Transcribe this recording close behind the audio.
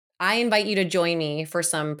I invite you to join me for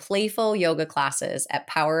some playful yoga classes at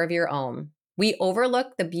Power of Your Own. We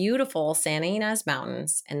overlook the beautiful Santa Ynez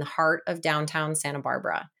Mountains in the heart of downtown Santa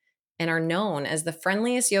Barbara and are known as the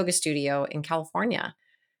friendliest yoga studio in California.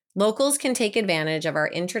 Locals can take advantage of our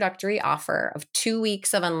introductory offer of 2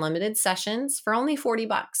 weeks of unlimited sessions for only $40.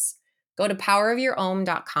 Go to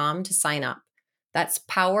powerofyourohm.com to sign up. That's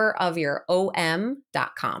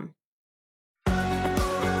powerofyourom.com.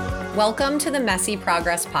 Welcome to the Messy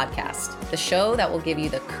Progress Podcast, the show that will give you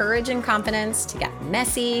the courage and confidence to get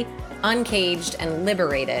messy, uncaged, and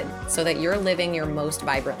liberated so that you're living your most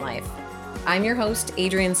vibrant life. I'm your host,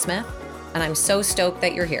 Adrienne Smith, and I'm so stoked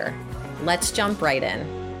that you're here. Let's jump right in.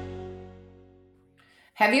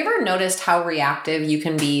 Have you ever noticed how reactive you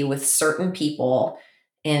can be with certain people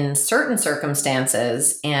in certain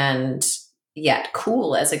circumstances and yet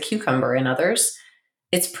cool as a cucumber in others?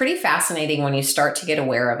 It's pretty fascinating when you start to get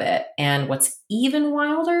aware of it. And what's even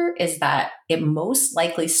wilder is that it most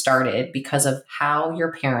likely started because of how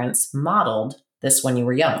your parents modeled this when you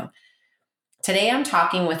were young. Today, I'm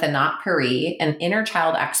talking with Anat Peri, an inner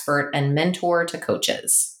child expert and mentor to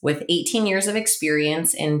coaches. With 18 years of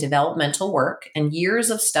experience in developmental work and years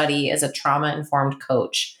of study as a trauma-informed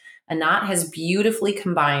coach, Anat has beautifully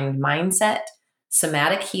combined mindset,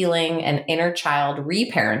 somatic healing, and inner child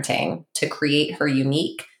reparenting to create her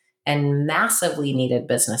unique and massively needed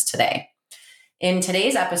business today. In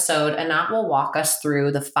today's episode, Anat will walk us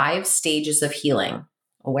through the 5 stages of healing: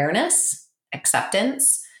 awareness,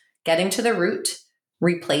 acceptance, getting to the root,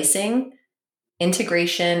 replacing,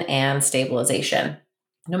 integration, and stabilization.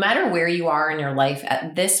 No matter where you are in your life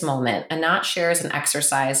at this moment, Anat shares an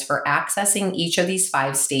exercise for accessing each of these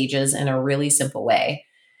 5 stages in a really simple way.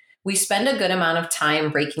 We spend a good amount of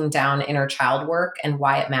time breaking down inner child work and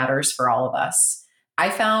why it matters for all of us.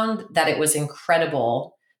 I found that it was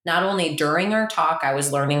incredible. Not only during our talk, I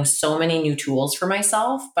was learning so many new tools for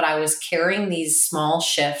myself, but I was carrying these small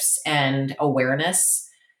shifts and awareness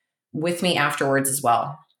with me afterwards as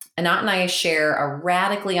well. Anat and I share a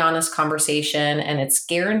radically honest conversation, and it's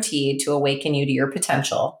guaranteed to awaken you to your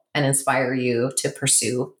potential and inspire you to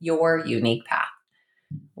pursue your unique path.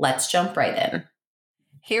 Let's jump right in.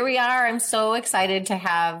 Here we are. I'm so excited to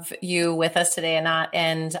have you with us today, Anat.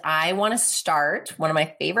 And I want to start, one of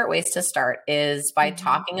my favorite ways to start is by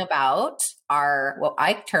talking about what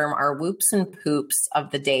I term our whoops and poops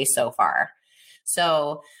of the day so far.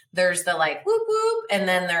 So there's the like whoop whoop, and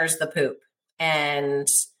then there's the poop. And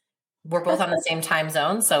we're both on the same time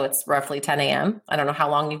zone. So it's roughly 10 a.m. I don't know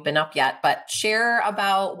how long you've been up yet, but share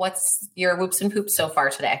about what's your whoops and poops so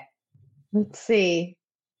far today. Let's see.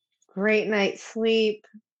 Great night's sleep,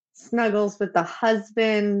 snuggles with the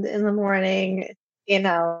husband in the morning.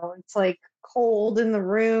 It's like cold in the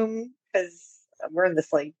room because we're in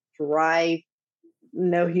this like dry,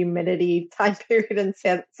 no humidity time period in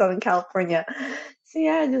Southern California. So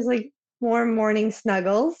yeah, just like warm morning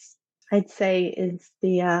snuggles, I'd say is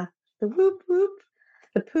the whoop whoop,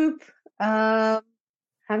 the poop.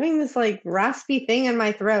 Having this like raspy thing in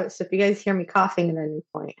my throat. So if you guys hear me coughing at any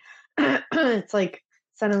point, it's like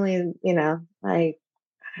suddenly, I don't know,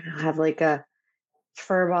 have like a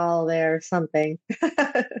fur ball there or something.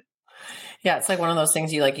 Yeah, it's like one of those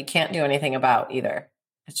things you can't do anything about either.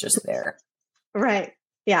 It's just there. Right.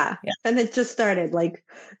 Yeah. And it just started like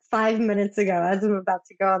 5 minutes ago as I'm about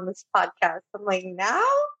to go on this podcast. I'm like, now?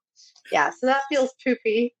 Yeah. So that feels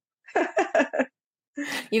poopy.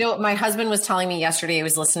 My husband was telling me yesterday, he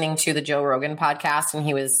was listening to the Joe Rogan podcast, and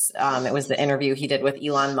it was the interview he did with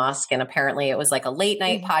Elon Musk. And apparently it was like a late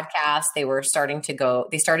night podcast. They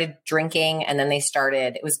started drinking, and then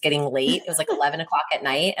it was getting late. It was like 11 o'clock at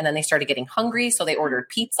night. And then they started getting hungry. So they ordered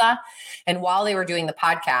pizza. And while they were doing the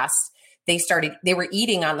podcast, they were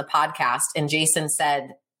eating on the podcast. And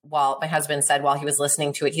my husband said while he was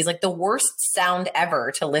listening to it, he's like, the worst sound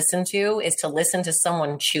ever to listen to is to listen to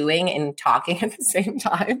someone chewing and talking at the same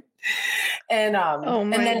time. And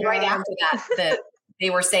then right after that, they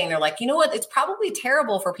were saying, they're like, you know what? It's probably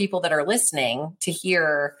terrible for people that are listening to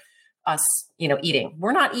hear us, eating.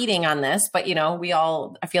 We're not eating on this, but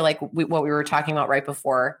I feel like what we were talking about right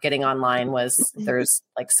before getting online was there's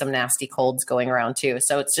like some nasty colds going around too.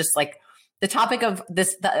 So it's just like, the topic of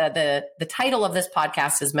this, the title of this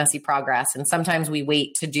podcast is Messy Progress. And sometimes we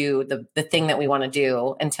wait to do the thing that we want to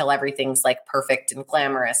do until everything's like perfect and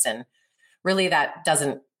glamorous. And really that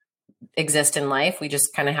doesn't exist in life. We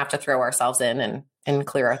just kind of have to throw ourselves in and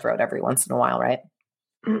clear our throat every once in a while, right?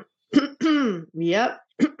 Yep.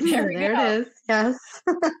 There it is. Yes.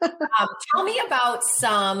 Tell me about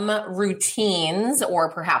some routines,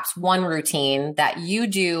 or perhaps one routine that you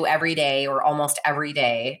do every day or almost every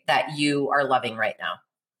day that you are loving right now.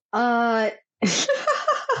 Uh,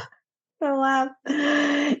 I laugh.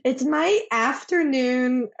 It's my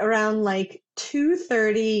afternoon around like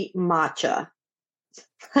 2:30 matcha,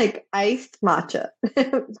 like iced matcha.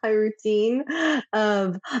 My routine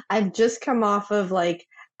of I've just come off of like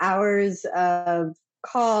hours of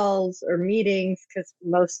calls or meetings because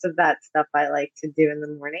most of that stuff I like to do in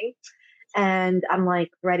the morning. And I'm like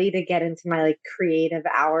ready to get into my like creative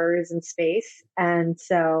hours and space. And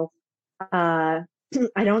so uh,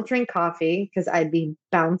 I don't drink coffee because I'd be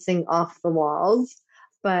bouncing off the walls.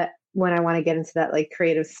 But when I want to get into that like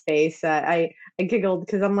creative space, I giggled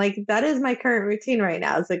because I'm like, that is my current routine right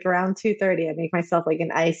now. It's like around 2:30. I make myself like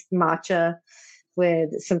an iced matcha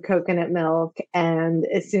with some coconut milk. And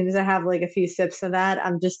as soon as I have like a few sips of that,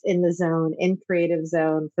 I'm just in the zone, in creative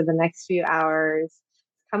zone for the next few hours.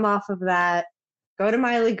 Come off of that, go to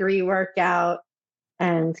my Legree workout,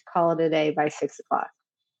 and call it a day by 6 o'clock.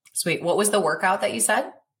 Sweet. What was the workout that you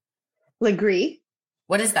said? Legree.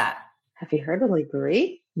 What is that? Have you heard of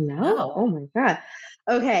Legree? No? No. Oh my God.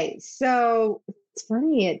 Okay, so it's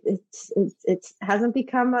funny. It hasn't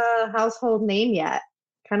become a household name yet.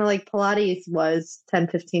 Kind of like Pilates was 10,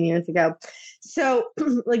 15 years ago. So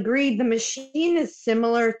Legree, the machine is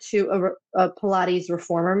similar to a Pilates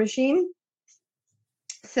reformer machine.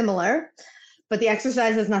 Similar, but the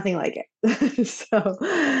exercise is nothing like it. So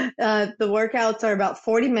the workouts are about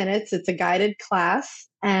 40 minutes. It's a guided class,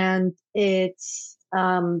 and it's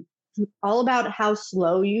all about how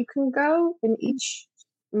slow you can go in each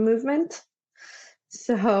movement.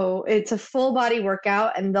 So it's a full body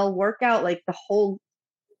workout, and they'll work out like the whole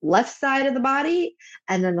left side of the body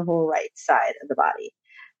and then the whole right side of the body.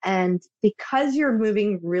 And because you're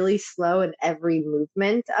moving really slow in every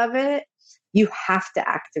movement of it, you have to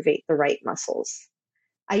activate the right muscles.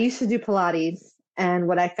 I used to do Pilates, and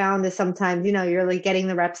what I found is sometimes, you're like getting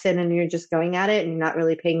the reps in and you're just going at it and you're not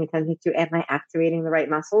really paying attention to, am I activating the right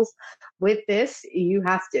muscles? With this, you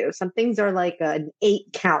have to. Some things are like an 8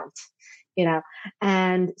 count,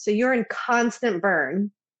 and so you're in constant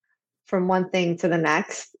burn from one thing to the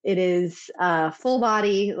next. It is full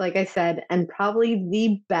body, like I said, and probably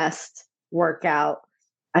the best workout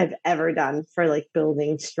I've ever done for like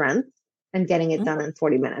building strength and getting it done in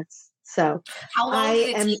 40 minutes. So how long I did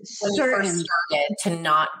it am take when you certain. first started to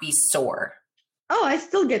not be sore? Oh, I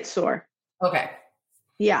still get sore. Okay.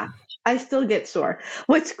 Yeah, I still get sore.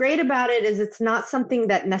 What's great about it is it's not something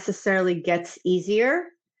that necessarily gets easier.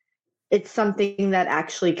 It's something that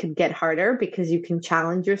actually could get harder because you can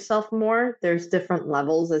challenge yourself more. There's different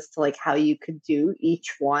levels as to like how you could do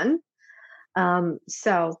each one.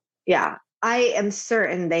 So yeah, I am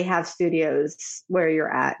certain they have studios where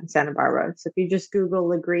you're at in Santa Barbara. So if you just Google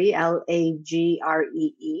Legree, Lagree,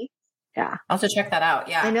 yeah, I'll have to check that out.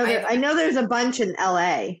 Yeah, I know there's a bunch in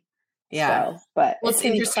LA. Yeah. So, but well, it's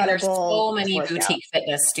interesting. There's so many workout. boutique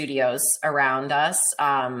fitness studios around us.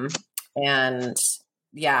 And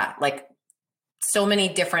yeah, like so many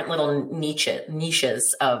different little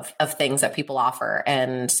niches of things that people offer.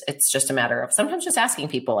 And it's just a matter of sometimes just asking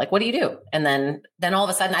people like, what do you do? And then all of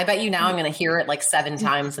a sudden, I bet you now I'm going to hear it like 7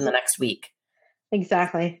 times in the next week.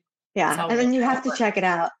 Exactly. Yeah. And then you have to check it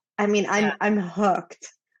out. I mean, I'm hooked.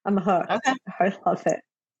 I'm hooked. Okay. I love it.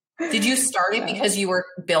 Did you start it because you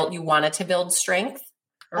wanted to build strength,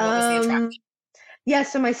 or what was the attraction? Yeah,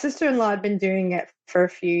 so my sister-in-law had been doing it for a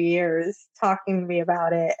few years, talking to me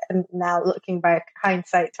about it. And now looking back,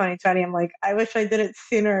 hindsight 2020, I'm like, I wish I did it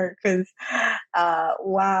sooner because,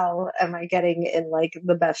 wow, am I getting in like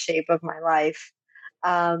the best shape of my life?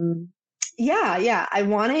 Yeah. I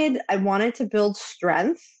wanted to build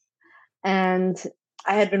strength, and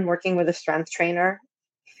I had been working with a strength trainer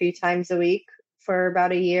a few times a week for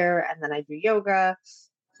about a year, and then I do yoga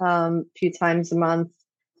a few times a month.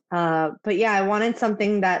 But yeah, I wanted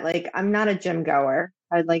something that like, I'm not a gym goer.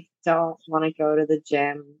 I like don't want to go to the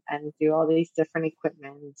gym and do all these different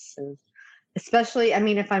equipments. And especially, I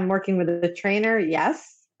mean, if I'm working with a trainer,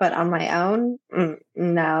 yes, but on my own,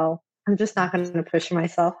 no, I'm just not going to push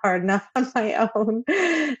myself hard enough on my own.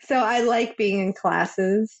 So I like being in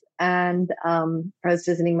classes. And I was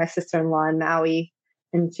visiting my sister-in-law in Maui,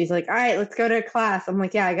 and she's like, all right, let's go to a class. I'm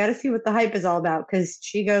like, yeah, I got to see what the hype is all about, because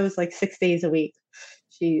she goes like 6 days a week.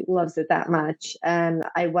 She loves it that much. And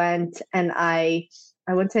I went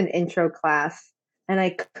to an intro class, and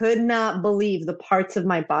I could not believe the parts of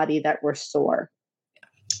my body that were sore.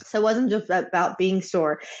 So it wasn't just about being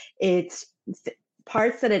sore. It's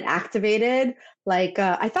parts that it activated. Like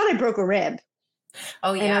I thought I broke a rib.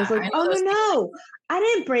 Oh yeah. And I was like, no, I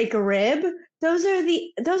didn't break a rib. Those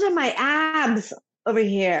are my abs over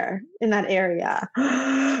here in that area.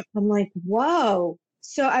 I'm like, whoa.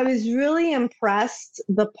 So I was really impressed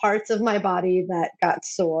the parts of my body that got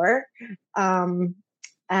sore. Um,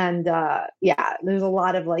 and yeah, there's a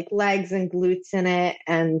lot of like legs and glutes in it.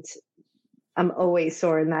 And I'm always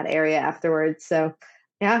sore in that area afterwards. So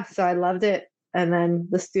yeah, so I loved it. And then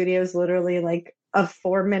the studio is literally like a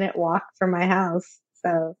 4-minute walk from my house.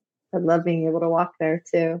 So I love being able to walk there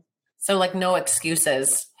too. So like no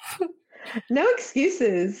excuses. No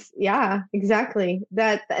excuses. Yeah, exactly.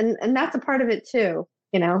 That and that's a part of it too.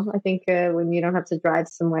 You know, I think when you don't have to drive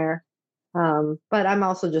somewhere. But I'm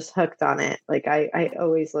also just hooked on it. Like I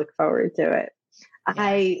always look forward to it. Yeah.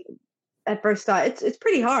 I at first thought it's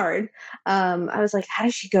pretty hard. I was like, how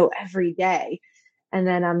does she go every day? And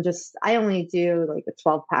then I only do like a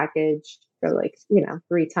 12 package for like,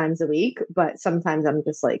 3 times a week, but sometimes I'm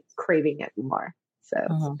just like craving it more. So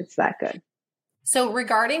Mhm. it's that good. So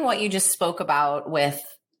regarding what you just spoke about with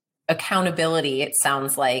accountability, it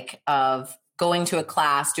sounds like, of going to a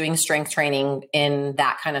class, doing strength training in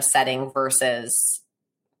that kind of setting versus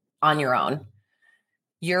on your own.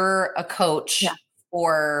 You're a Yeah. coach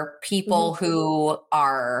for Hmm. people who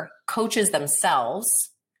are coaches themselves,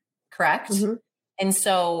 correct? Hmm. And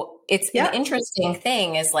so it's an Yep. interesting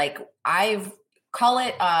thing is like I've call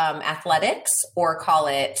it athletics or call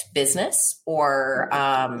it business or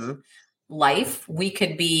life. We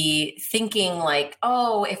could be thinking like,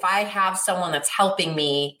 oh, if I have someone that's helping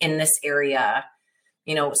me in this area,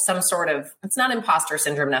 some sort of, it's not imposter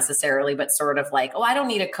syndrome necessarily, but sort of like, oh, I don't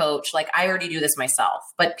need a coach. Like I already do this myself.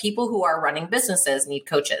 But people who are running businesses need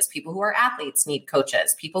coaches. People who are athletes need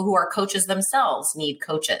coaches. People who are coaches themselves need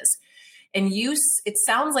coaches. And it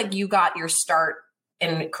sounds like you got your start,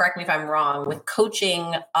 and correct me if I'm wrong, with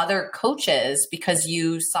coaching other coaches because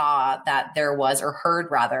you saw that there was, or heard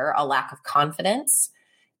rather, a lack of confidence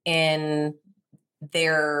in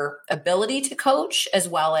their ability to coach, as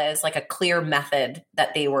well as like a clear method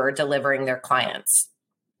that they were delivering their clients.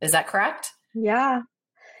 Is that correct? Yeah.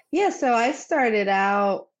 Yeah. So I started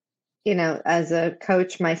out, as a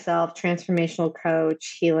coach myself, transformational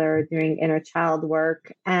coach, healer, doing inner child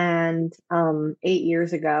work. And 8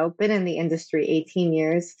 years ago, been in the industry 18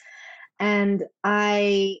 years. And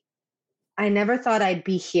I never thought I'd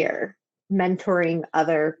be here mentoring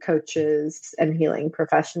other coaches and healing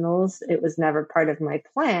professionals. It was never part of my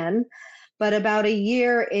plan. But about a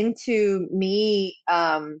year into me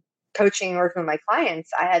coaching and working with my clients,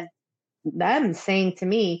 I had them saying to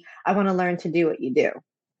me, I want to learn to do what you do.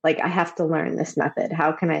 Like, I have to learn this method.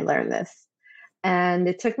 How can I learn this? And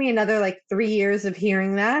it took me another like 3 years of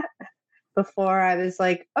hearing that before I was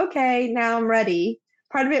like, okay, now I'm ready.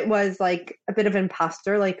 Part of it was like a bit of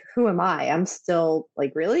imposter, like, who am I? I'm still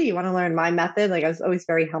like, really? You want to learn my method? Like, I was always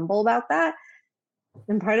very humble about that.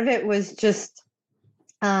 And part of it was just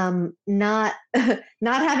not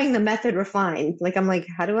not having the method refined. Like, I'm like,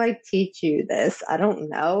 how do I teach you this? I don't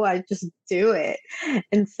know. I just do it.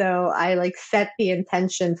 And so I like set the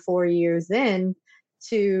intention 4 years in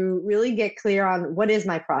to really get clear on what is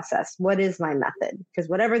my process, what is my method, because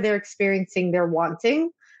whatever they're experiencing, they're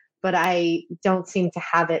wanting, but I don't seem to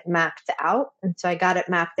have it mapped out. And so I got it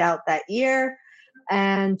mapped out that year,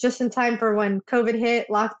 and just in time for when COVID hit,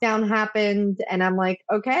 lockdown happened. And I'm like,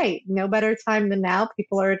 okay, no better time than now.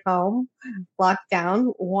 People are at home, locked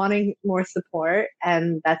down, wanting more support.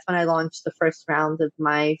 And that's when I launched the first round of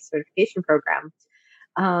my certification program.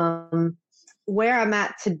 Um, where I'm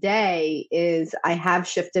at today is I have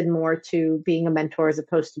shifted more to being a mentor as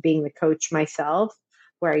opposed to being the coach myself,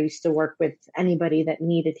 where I used to work with anybody that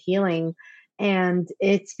needed healing. And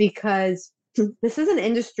it's because this is an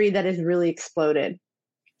industry that has really exploded.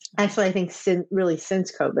 Actually, I think since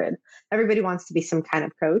COVID, everybody wants to be some kind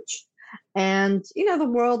of coach, and the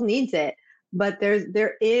world needs it. But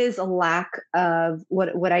there is a lack of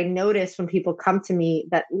what I notice when people come to me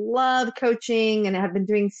that love coaching and have been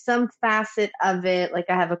doing some facet of it. Like,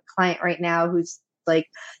 I have a client right now who's like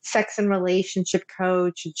sex and relationship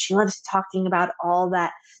coach, and she loves talking about all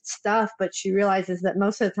that stuff, but she realizes that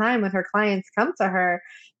most of the time when her clients come to her,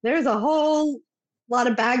 there's a whole lot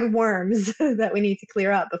of bag of worms that we need to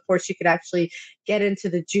clear up before she could actually get into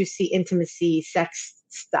the juicy intimacy sex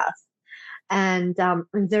stuff. And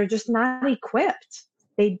they're just not equipped.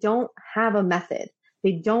 They don't have a method.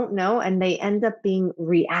 They don't know, and they end up being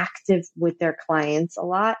reactive with their clients a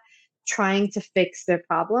lot, trying to fix their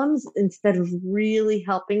problems instead of really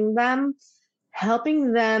helping them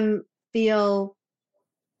feel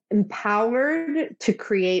empowered to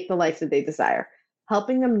create the life that they desire,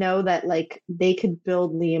 helping them know that like they could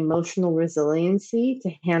build the emotional resiliency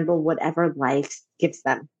to handle whatever life gives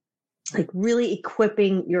them. Like, really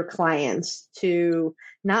equipping your clients to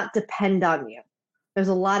not depend on you, There's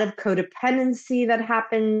a lot of codependency that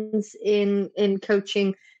happens in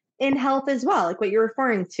coaching, in health as well, like what you're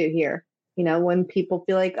referring to here. When people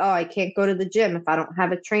feel like, oh, I can't go to the gym if I don't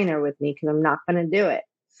have a trainer with me because I'm not going to do it.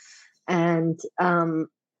 And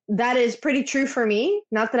that is pretty true for me.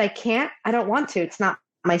 Not that I can't, I don't want to. It's not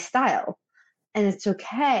my style. And it's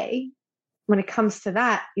okay. When it comes to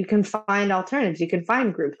that, you can find alternatives. You can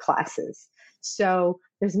find group classes. So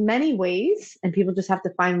there's many ways, and people just have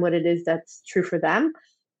to find what it is that's true for them.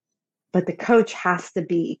 But the coach has to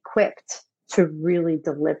be equipped to really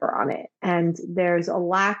deliver on it. And there's a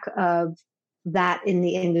lack of that in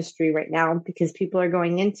the industry right now because people are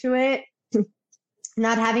going into it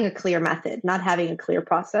not having a clear method, not having a clear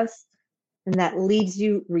process. And that leaves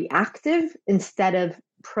you reactive instead of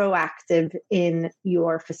proactive in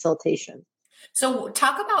your facilitation. So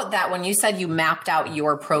talk about that when you said you mapped out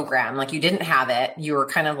your program, like you didn't have it. You were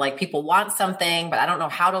kind of like, people want something, but I don't know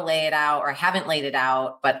how to lay it out, or I haven't laid it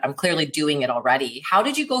out, but I'm clearly doing it already. How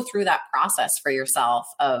did you go through that process for yourself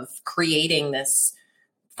of creating this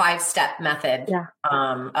 5-step method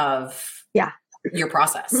of your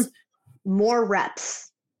process? More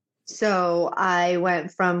reps. So I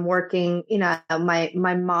went from working, my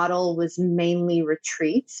model was mainly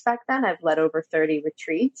retreats back then. I've led over 30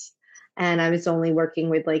 retreats. And I was only working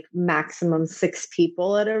with like maximum 6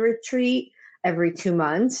 people at a retreat every 2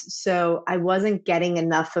 months. So I wasn't getting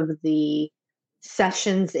enough of the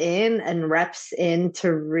sessions in and reps in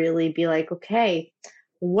to really be like, okay,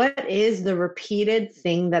 what is the repeated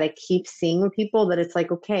thing that I keep seeing with people that it's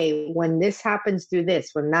like, okay, when this happens, do this,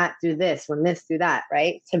 when that, do this, when this, do that,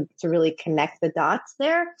 right? To really connect the dots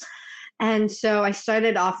there. And so I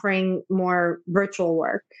started offering more virtual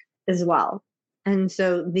work as well. And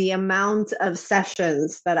so the amount of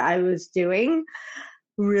sessions that I was doing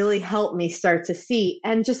really helped me start to see,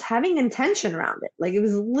 and just having intention around it. Like it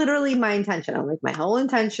was literally my intention. I'm like, my whole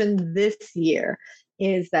intention this year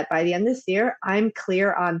is that by the end of this year, I'm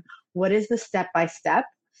clear on what is the step-by-step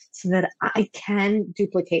so that I can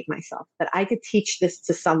duplicate myself, that I could teach this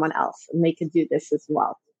to someone else and they could do this as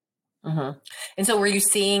well. Mm-hmm. And so were you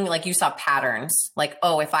seeing, like you saw patterns, like,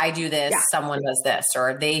 oh, if I do this, someone does this,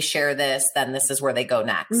 or they share this, then this is where they go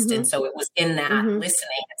next. And so it was in that listening,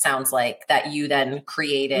 it sounds like, that you then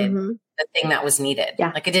created the thing that was needed.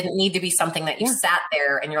 Like it didn't need to be something that you sat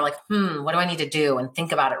there and you're like, what do I need to do? And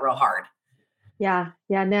think about it real hard.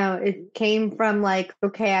 No, it came from like,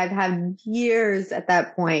 okay, I've had years at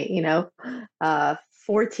that point,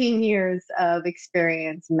 14 years of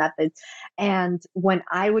experience methods. And when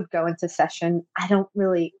I would go into session,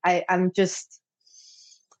 I'm just,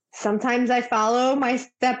 sometimes I follow my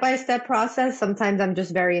step-by-step process. Sometimes I'm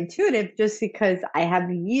just very intuitive just because I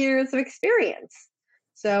have years of experience.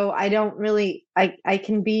 So I don't really, I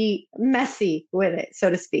can be messy with it, so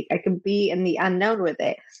to speak. I can be in the unknown with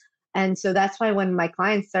it. And so that's why when my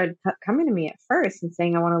clients started coming to me at first and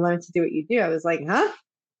saying, I want to learn to do what you do, I was like, huh?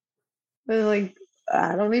 I was like,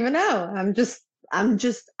 I don't even know.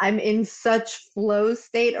 I'm in such flow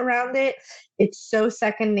state around it. It's so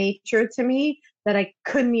second nature to me that I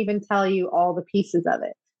couldn't even tell you all the pieces of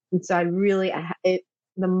it. And so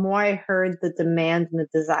the more I heard the demand and the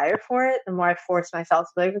desire for it, the more I forced myself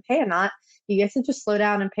to be like, okay, you get to just slow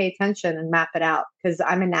down and pay attention and map it out, because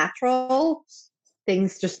I'm a natural.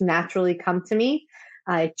 Things just naturally come to me.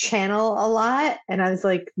 I channel a lot, and I was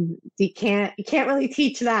like, you can't really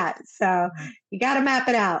teach that. So you got to map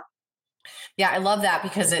it out. Yeah, I love that,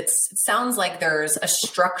 because it sounds like there's a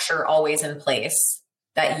structure always in place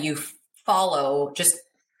that you follow just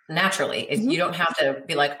naturally. You don't have to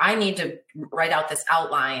be like, I need to write out this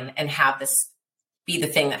outline and have this be the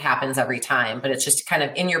thing that happens every time, but it's just kind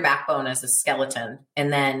of in your backbone as a skeleton.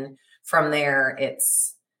 And then from there,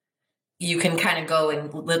 you can kind of go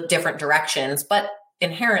in different directions, but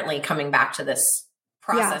inherently coming back to this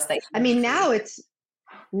process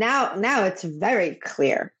now it's very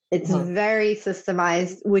clear. It's very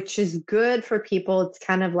systemized, which is good for people. It's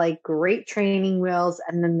kind of like great training wheels.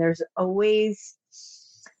 And then there's always,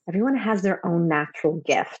 everyone has their own natural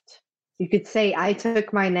gift. You could say I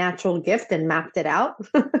took my natural gift and mapped it out.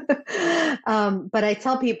 But I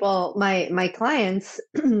tell people, my clients,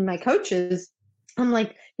 my coaches, I'm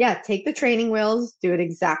like, take the training wheels, do it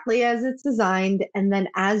exactly as it's designed. And then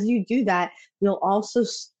as you do that, you'll also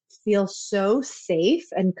feel so safe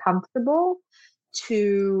and comfortable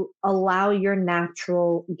to allow your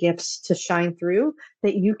natural gifts to shine through,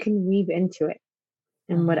 that you can weave into it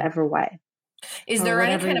in whatever way. Is or there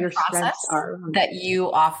any whatever kind of your process strengths are. that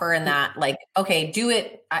you offer in that, like, okay, do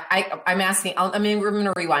it. I'm asking, I mean, we're going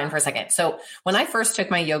to rewind for a second. So when I first took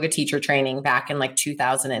my yoga teacher training back in like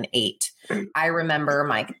 2008, I remember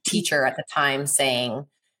my teacher at the time saying,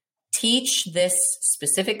 teach this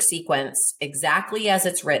specific sequence exactly as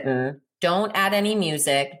it's written. Don't add any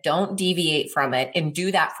music. Don't deviate from it, and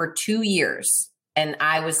do that for 2 years. And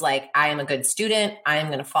I was like, I am a good student. I am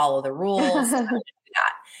going to follow the rules. I'm going to do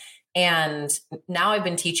that. And now I've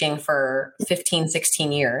been teaching for 15,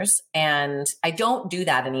 16 years, and I don't do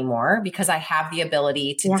that anymore because I have the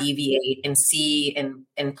ability to Yeah. deviate and see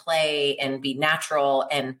and play and be natural.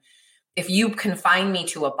 And if you confine me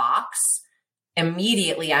to a box,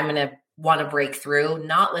 immediately I'm going to want to break through,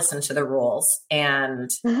 not listen to the rules,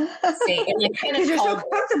 and say, and like kind Because of you're so call,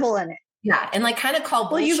 comfortable in it. yeah, and like kind of call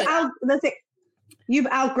Well, bullshit. you've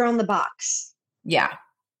outgrown the box. Yeah.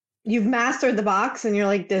 You've mastered the box and you're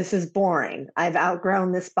like, this is boring. I've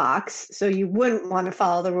outgrown this box. So you wouldn't want to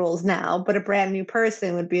follow the rules now. But a brand new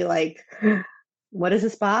person would be like, what is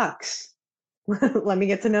this box? Let me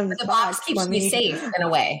get to know this The box box. keeps me safe in a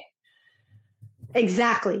way.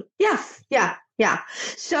 Exactly. Yes. Yeah. Yeah.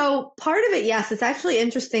 So part of it, yes, it's actually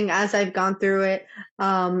interesting as I've gone through it.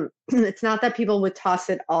 It's not that people would toss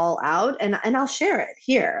it all out, and I'll share it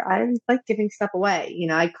here. I like giving stuff away. You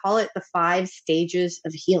know, I call it the 5 stages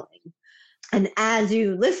of healing. And as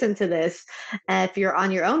you listen to this, if you're on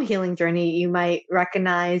your own healing journey, you might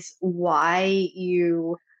recognize why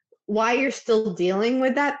you're still dealing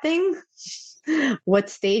with that thing, what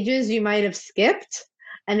stages you might have skipped.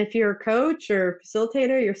 And if you're a coach or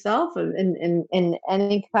facilitator yourself in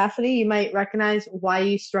any capacity, you might recognize why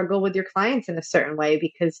you struggle with your clients in a certain way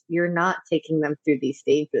because you're not taking them through these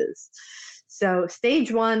stages. So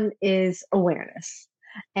stage 1 is awareness.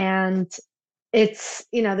 And it's,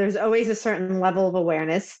 there's always a certain level of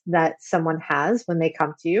awareness that someone has when they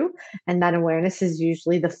come to you. And that awareness is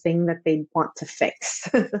usually the thing that they want to fix,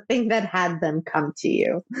 the thing that had them come to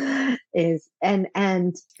you and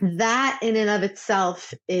that in and of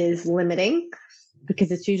itself is limiting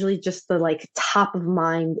because it's usually just the like top of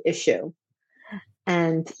mind issue.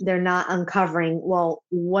 And they're not uncovering, well,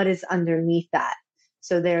 what is underneath that?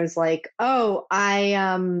 So there's like, oh, I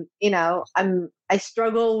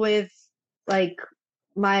struggle with like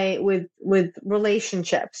with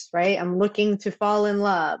relationships, right? I'm looking to fall in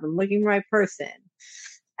love. I'm looking for my person.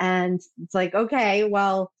 And it's like, okay,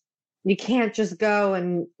 well, you can't just go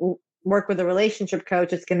and work with a relationship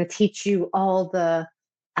coach. It's going to teach you all the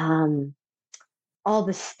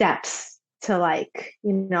steps to like,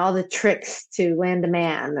 all the tricks to land a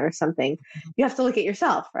man or something. You have to look at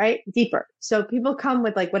yourself, right? Deeper. So people come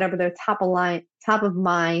with like whatever their top of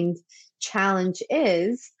mind challenge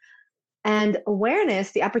is. And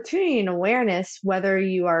awareness, the opportunity in awareness, whether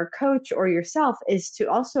you are a coach or yourself, is to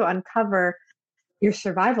also uncover your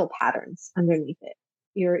survival patterns underneath it,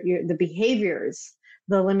 the behaviors,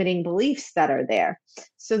 the limiting beliefs that are there.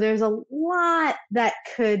 So there's a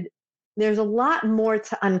lot more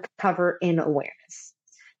to uncover in awareness.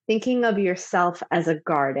 Thinking of yourself as a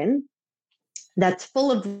garden that's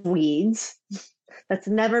full of weeds, that's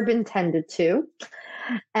never been tended to,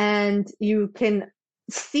 and you can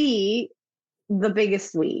see the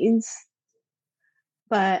biggest weeds.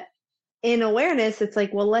 But in awareness, it's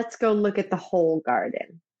like, well, let's go look at the whole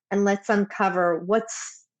garden and let's uncover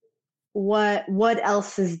what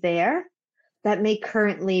else is there that may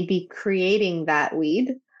currently be creating that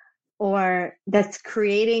weed or that's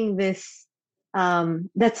creating this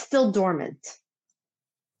that's still dormant.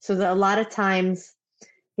 So that a lot of times,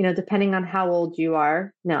 depending on how old you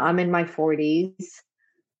are, now I'm in my 40s,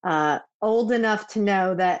 old enough to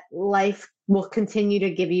know that life will continue to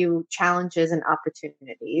give you challenges and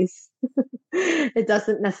opportunities. It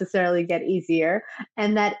doesn't necessarily get easier.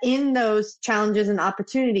 And that in those challenges and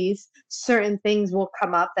opportunities, certain things will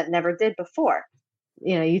come up that never did before.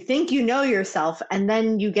 You think you know yourself, and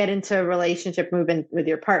then you get into a relationship movement with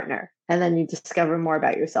your partner, and then you discover more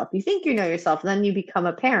about yourself. You think you know yourself, and then you become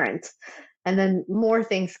a parent, and then more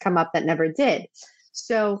things come up that never did.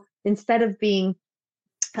 So instead of being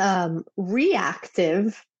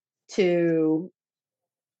reactive to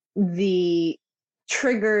the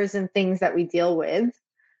triggers and things that we deal with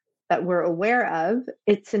that we're aware of,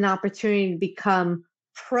 it's an opportunity to become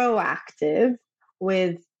proactive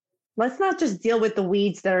with, let's not just deal with the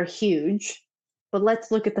weeds that are huge, but let's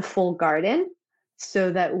look at the full garden so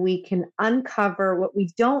that we can uncover what we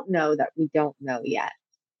don't know that we don't know yet,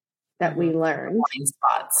 that we learned. Blind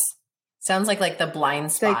spots. Sounds like the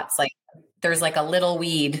blind spots. Like there's like a little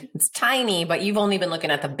weed. It's tiny, but you've only been looking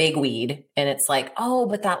at the big weed. And it's like, oh,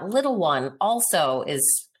 but that little one also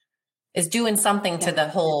is is doing something to Yeah. the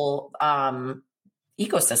whole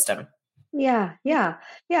ecosystem. Yeah. Yeah.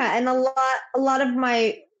 Yeah. And a lot of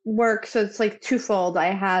my work, so it's like twofold. I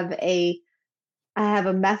have a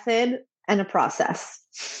method and a process.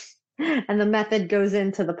 And the method goes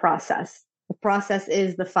into the process. The process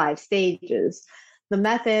is the 5 stages. The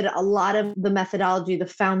method, a lot of the methodology, the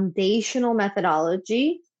foundational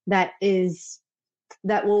methodology that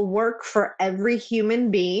will work for every human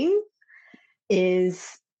being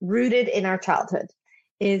is rooted in our childhood,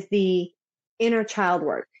 is the inner child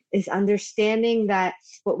work, is understanding that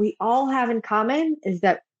what we all have in common is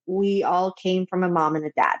that we all came from a mom and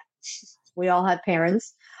a dad. We all had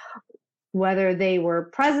parents, whether they were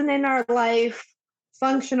present in our life,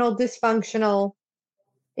 functional, dysfunctional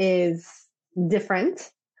is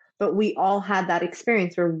different, but we all had that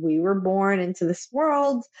experience where we were born into this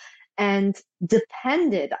world and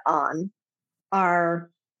depended on our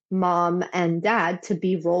mom and dad to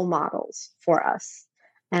be role models for us.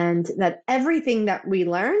 And that everything that we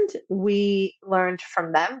learned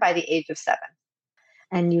from them by the age of 7.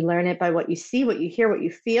 And you learn it by what you see, what you hear, what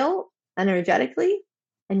you feel energetically,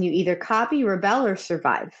 and you either copy, rebel, or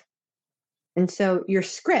survive. And so your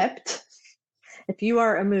script, if you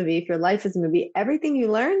are a movie, if your life is a movie, everything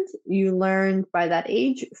you learned by that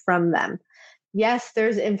age from them. Yes,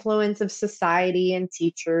 there's influence of society and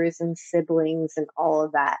teachers and siblings and all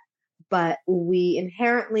of that. But we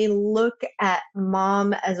inherently look at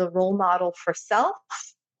mom as a role model for self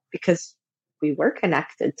because we were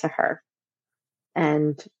connected to her.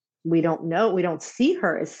 And we don't see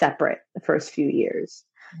her as separate the first few years.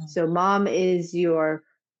 Mm-hmm. So mom is your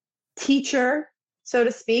teacher, so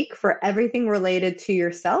to speak, for everything related to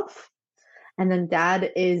yourself. And then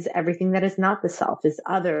dad is everything that is not the self, is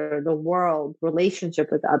other, the world,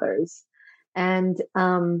 relationship with others. And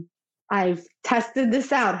I've tested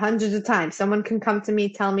this out hundreds of times. Someone can come to me,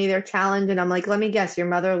 tell me their challenge, and I'm like, let me guess, your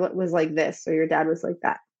mother was like this, or your dad was like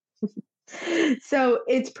that. So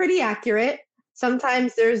it's pretty accurate.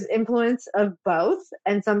 Sometimes there's influence of both,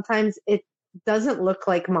 and sometimes it doesn't look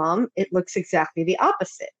like mom. It looks exactly the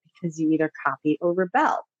opposite because you either copy or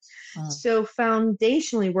rebel. So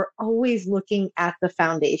foundationally, we're always looking at the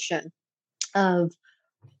foundation of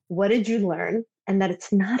what did you learn, and that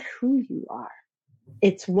it's not who you are.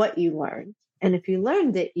 It's what you learned. And if you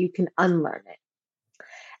learned it, you can unlearn it.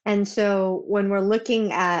 And so when we're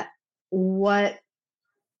looking at what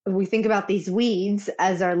we think about these weeds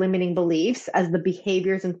as our limiting beliefs, as the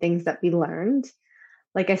behaviors and things that we learned,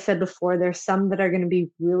 like I said before, there's some that are going to be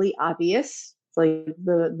really obvious, like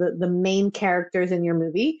the main characters in your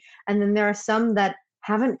movie. And then there are some that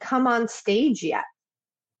haven't come on stage yet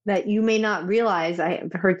that you may not realize. I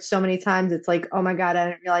have heard so many times, it's like, oh my God, I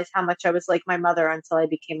didn't realize how much I was like my mother until I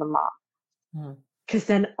became a mom. Because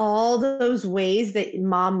then all those ways that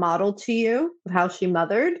mom modeled to you of how she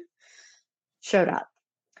mothered showed up.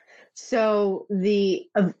 So the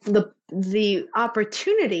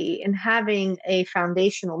opportunity in having a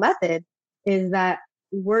foundational method is that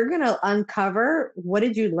we're going to uncover what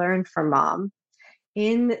did you learn from mom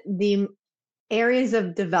in the areas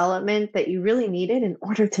of development that you really needed in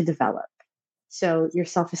order to develop. So your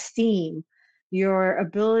self-esteem, your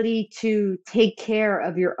ability to take care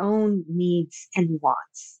of your own needs and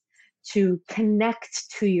wants, to connect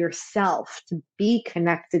to yourself, to be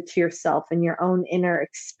connected to yourself and your own inner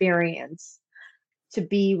experience, to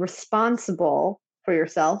be responsible for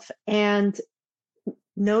yourself and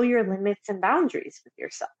know your limits and boundaries with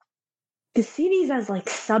yourself. To see these as like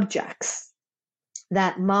subjects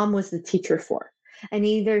that mom was the teacher for. And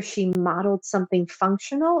either she modeled something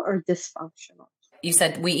functional or dysfunctional. You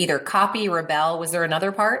said we either copy, rebel. Was there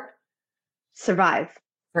another part? Survive.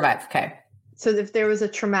 Survive. Okay. So if there was a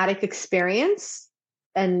traumatic experience,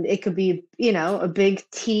 and it could be, a big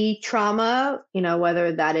T trauma,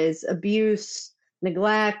 whether that is abuse,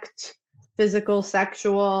 neglect, physical,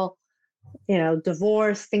 sexual,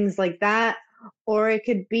 divorce, things like that. Or it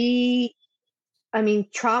could be,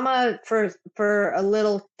 trauma for a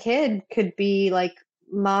little kid could be like,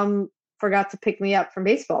 mom forgot to pick me up from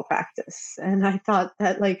baseball practice. And I thought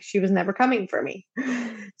that like she was never coming for me.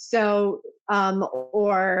 So,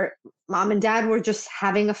 or mom and dad were just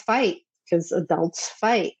having a fight because adults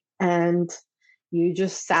fight and you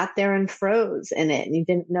just sat there and froze in it and you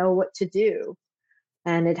didn't know what to do.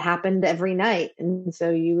 And it happened every night. And so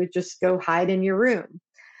you would just go hide in your room.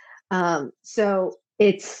 So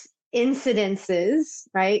it's incidences,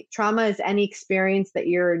 right? Trauma is any experience that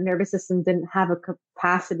your nervous system didn't have a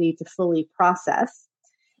capacity to fully process.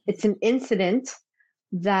 It's an incident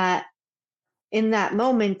that in that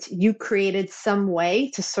moment you created some way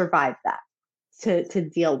to survive that, to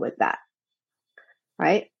deal with that,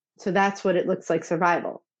 right? So that's what it looks like,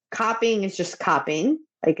 survival. Copying is just copying.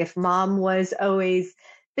 Like if mom was always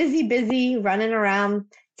busy, running around,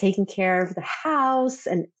 taking care of the house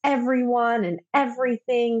and everyone and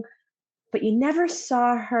everything, but you never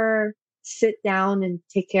saw her sit down and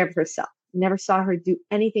take care of herself. You never saw her do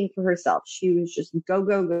anything for herself. She was just go,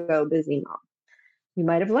 busy mom. You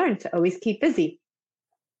might have learned to always keep busy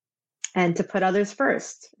and to put others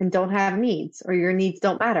first and don't have needs, or your needs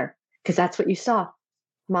don't matter because that's what you saw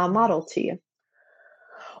mom model to you.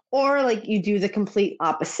 Or like you do the complete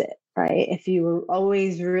opposite, right? If you were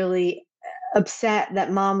always really upset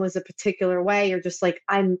that mom was a particular way, you're just like,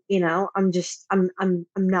 I'm not going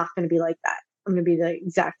to be like that. I'm going to be the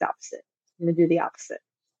exact opposite. I'm going to do the opposite.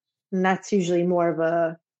 And that's usually more of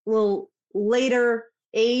a little later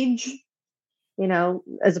age,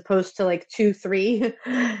 as opposed to like 2, 3.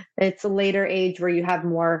 It's a later age where you have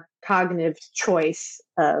more cognitive choice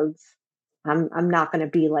of, I'm not going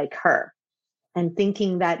to be like her. And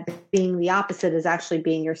thinking that being the opposite is actually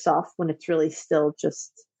being yourself when it's really still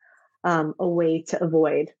just a way to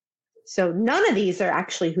avoid. So none of these are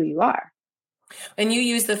actually who you are. And you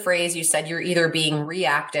use the phrase, you said you're either being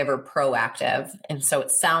reactive or proactive. And so it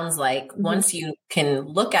sounds like once you can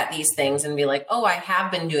look at these things and be like, oh, I have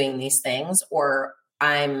been doing these things, or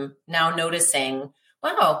I'm now noticing,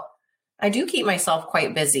 wow, I do keep myself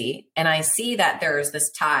quite busy. And I see that there's this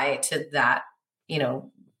tie to that,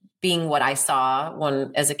 being what I saw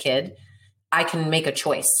when as a kid, I can make a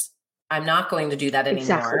choice. I'm not going to do that anymore.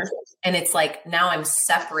 Exactly. And it's like, now I'm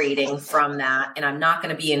separating from that and I'm not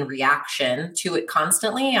going to be in reaction to it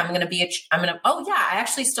constantly. Oh yeah, I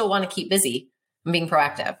actually still want to keep busy. I'm being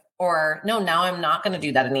proactive. Or no, now I'm not going to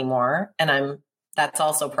do that anymore. And that's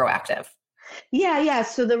also proactive. Yeah.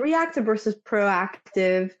 So the reactive versus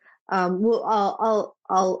proactive,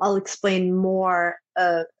 I'll explain more,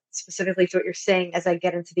 specifically to what you're saying as I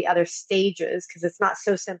get into the other stages, because it's not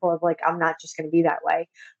so simple of like, I'm not just going to be that way.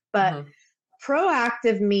 But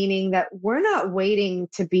proactive meaning that we're not waiting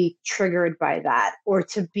to be triggered by that or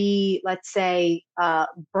to be, let's say,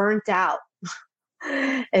 burnt out.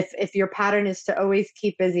 If your pattern is to always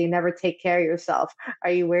keep busy and never take care of yourself,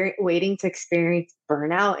 are you waiting to experience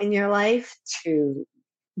burnout in your life to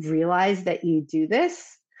realize that you do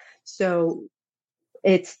this? So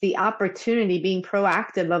it's the opportunity, being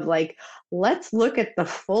proactive of like, let's look at the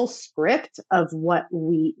full script of what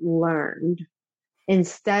we learned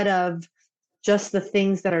instead of just the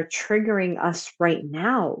things that are triggering us right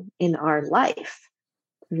now in our life.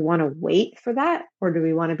 Do we want to wait for that? Or do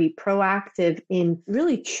we want to be proactive in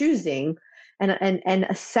really choosing and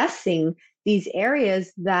assessing these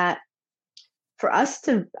areas that for us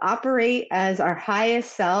to operate as our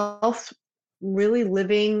highest self, really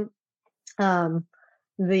living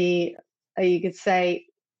you could say,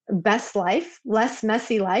 best life, less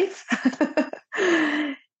messy life.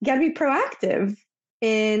 You got to be proactive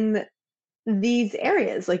in these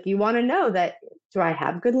areas. Like you want to know that, do I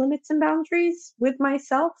have good limits and boundaries with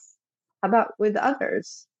myself? How about with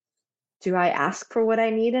others? Do I ask for what I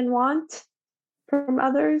need and want from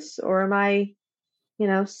others? Or am I,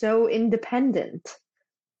 so independent?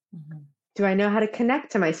 Do I know how to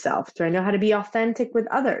connect to myself? Do I know how to be authentic with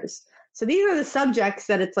others? So these are the subjects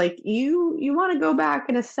that it's like, you want to go back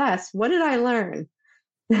and assess, what did I learn?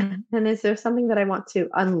 And is there something that I want to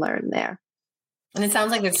unlearn there? And it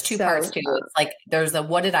sounds like there's two parts to it. It's like there's the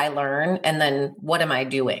what did I learn? And then what am I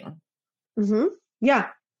doing? Yeah.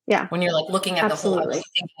 When you're like looking at the whole, I was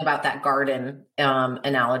thinking about that garden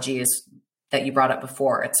analogy that you brought up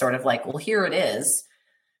before. It's sort of like, well, here it is.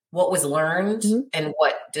 What was learned and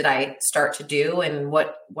what did I start to do? And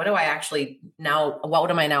what do I actually now,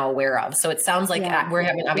 what am I now aware of? So it sounds like we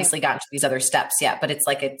haven't obviously gotten to these other steps yet, but it's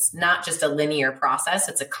like, it's not just a linear process.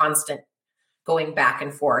 It's a constant going back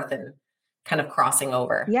and forth and kind of crossing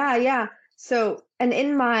over. Yeah. So, and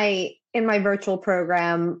in my virtual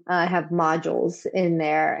program, I have modules in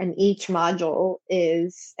there, and each module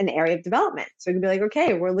is an area of development. So you can be like,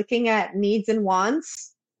 okay, we're looking at needs and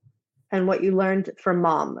wants and what you learned from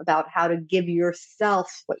mom about how to give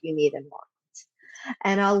yourself what you need and want.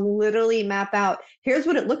 And I'll literally map out, here's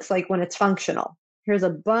what it looks like when it's functional. Here's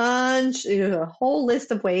a whole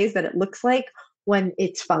list of ways that it looks like when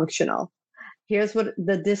it's functional. Here's what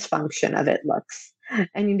the dysfunction of it looks.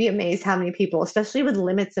 And you'd be amazed how many people, especially with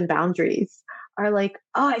limits and boundaries, are like,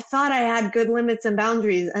 oh, I thought I had good limits and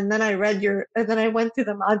boundaries. And then I went through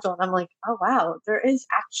the module and I'm like, oh, wow, there is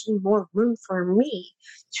actually more room for me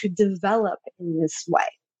to develop in this way.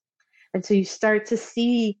 And so you start to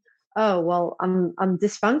see, oh, well, I'm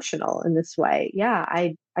dysfunctional in this way. Yeah,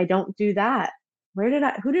 I don't do that.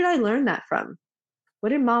 Who did I learn that from? What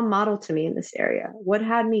did mom model to me in this area? What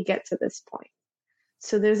had me get to this point?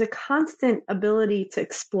 So there's a constant ability to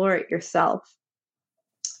explore it yourself.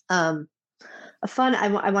 I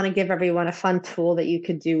want to give everyone a fun tool that you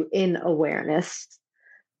could do in awareness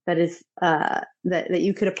that is that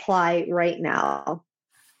you could apply right now.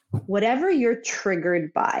 Whatever you're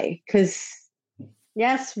triggered by, because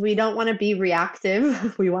yes, we don't want to be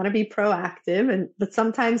reactive. We want to be proactive, but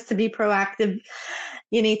sometimes to be proactive,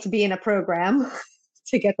 you need to be in a program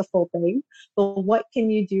to get the full thing. But what can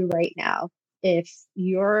you do right now if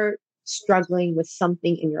you're struggling with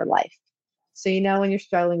something in your life? So, when you're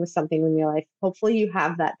struggling with something in your life, hopefully you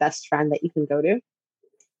have that best friend that you can go to.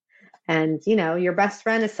 And, your best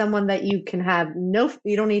friend is someone that you can have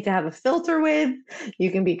you don't need to have a filter with.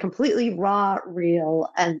 You can be completely raw, real,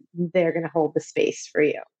 and they're going to hold the space for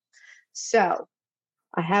you. So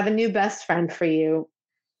I have a new best friend for you,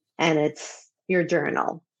 and it's your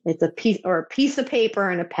journal. It's a piece of paper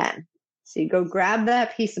and a pen. So you go grab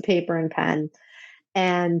that piece of paper and pen,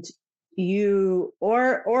 and you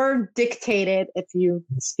or dictate it if you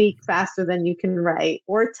speak faster than you can write,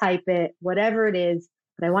 or type it, whatever it is.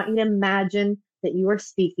 But I want you to imagine that you are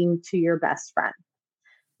speaking to your best friend.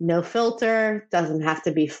 No filter, doesn't have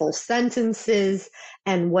to be full sentences,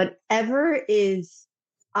 and whatever is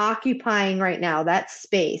occupying right now, that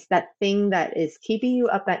space, that thing that is keeping you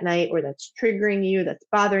up at night, or that's triggering you, that's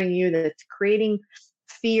bothering you, that's creating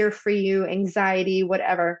fear for you, anxiety,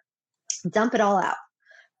 whatever, dump it all out.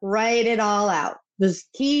 Write it all out.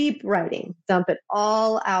 Just keep writing. Dump it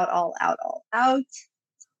all out, all out, all out.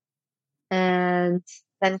 And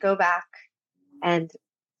then go back. And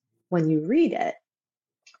when you read it,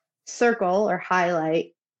 circle or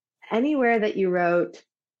highlight anywhere that you wrote,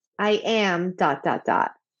 I am ...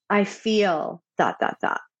 I feel ...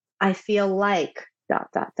 I feel like ...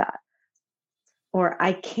 or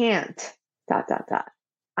I can't ...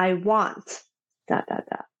 I want ...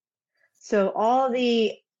 So all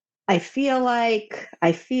the I feel like,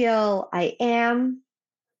 I feel, I am,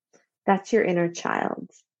 that's your inner child.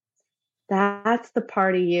 That's the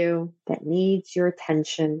part of you that needs your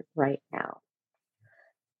attention right now.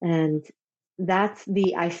 And that's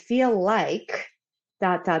the I feel like ...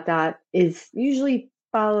 is usually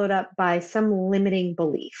followed up by some limiting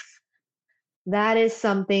belief. That is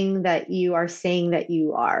something that you are saying that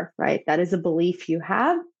you are, right? That is a belief you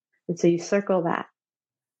have. And so you circle that.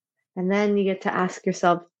 And then you get to ask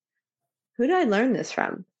yourself, who did I learn this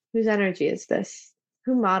from? Whose energy is this?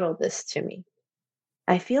 Who modeled this to me?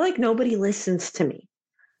 I feel like nobody listens to me.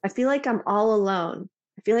 I feel like I'm all alone.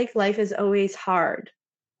 I feel like life is always hard.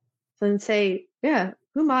 So then say, yeah,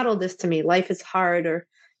 who modeled this to me? Life is hard, or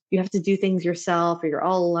you have to do things yourself, or you're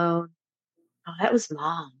all alone. Oh, that was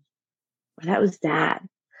mom, or that was dad.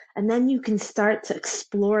 And then you can start to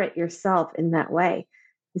explore it yourself in that way.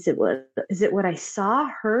 Is it what I saw,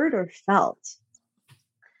 heard, or felt?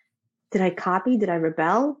 Did I copy? Did I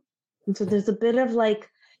rebel? And so there's a bit of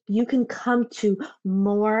you can come to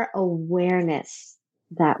more awareness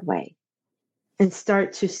that way and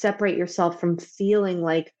start to separate yourself from feeling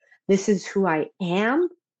like this is who I am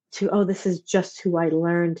to, oh, this is just who I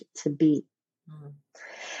learned to be. Mm-hmm.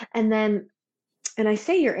 And I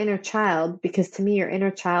say your inner child because to me, your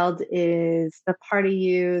inner child is the part of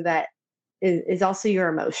you that is also your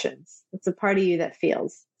emotions. It's a part of you that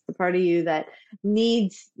feels. The part of you that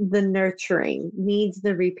needs the nurturing, needs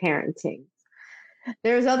the reparenting.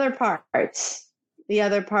 There's other parts. The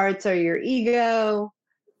other parts are your ego,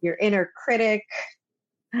 your inner critic,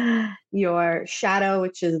 your shadow,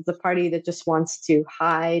 which is the part of you that just wants to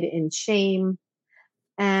hide in shame,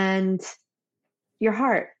 and your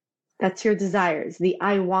heart. That's your desires. The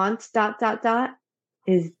I want ...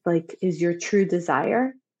 is your true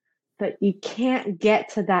desire, but you can't get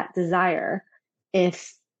to that desire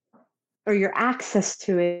or your access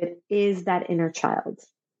to it is that inner child.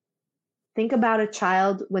 Think about a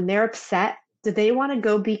child when they're upset. Do they want to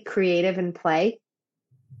go be creative and play?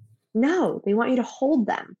 No, they want you to hold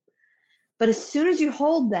them. But as soon as you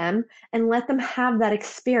hold them and let them have that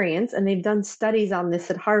experience, and they've done studies on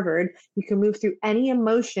this at Harvard, you can move through any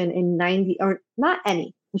emotion in 90, or not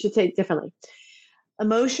any, I should say it differently.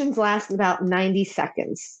 Emotions last about 90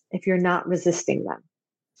 seconds if you're not resisting them.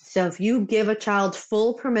 So if you give a child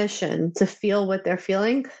full permission to feel what they're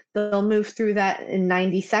feeling, they'll move through that in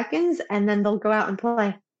 90 seconds, and then they'll go out and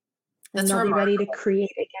play. And they'll be ready to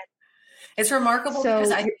create again. It's remarkable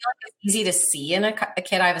because I feel like it's easy to see in a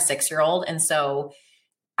kid. I have a 6-year-old. And so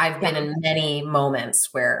I've been in many moments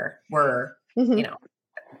where we're,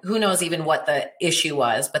 who knows even what the issue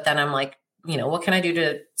was. But then I'm like, what can I do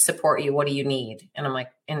to support you? What do you need? And I'm like,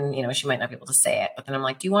 and, she might not be able to say it, but then I'm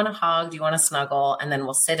like, do you want a hug? Do you want to snuggle? And then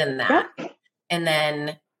we'll sit in that. Yep. And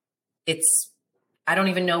then I don't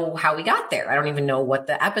even know how we got there. I don't even know what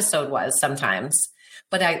the episode was sometimes,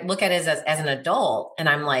 but I look at it as an adult and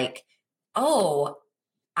I'm like, oh,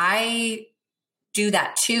 I do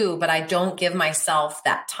that too, but I don't give myself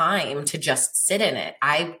that time to just sit in it.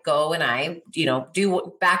 I go and I,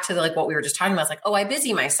 do back to like what we were just talking about. It's like, oh, I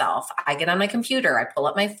busy myself. I get on my computer. I pull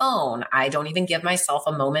up my phone. I don't even give myself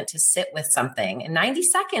a moment to sit with something. And 90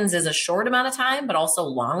 seconds is a short amount of time, but also a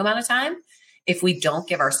long amount of time if we don't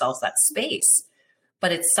give ourselves that space.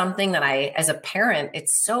 But it's something that as a parent,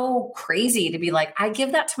 it's so crazy to be like, I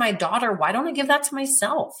give that to my daughter. Why don't I give that to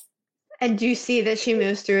myself? And do you see that she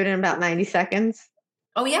moves through it in about 90 seconds?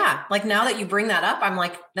 Oh yeah. Like now that you bring that up, I'm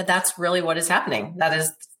like, that's really what is happening. That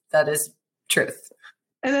is truth.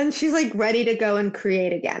 And then she's like ready to go and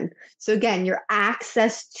create again. So again, your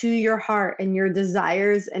access to your heart and your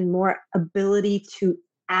desires and more ability to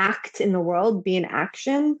act in the world, be in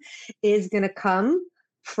action, is going to come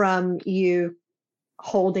from you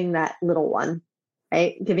holding that little one,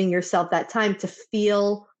 right? Giving yourself that time to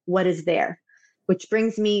feel what is there, which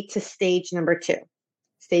brings me to stage number 2.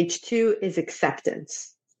 Stage 2 is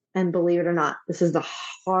acceptance. And believe it or not, this is the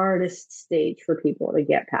hardest stage for people to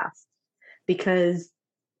get past because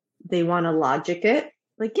they want to logic it.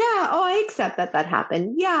 Like, yeah, oh, I accept that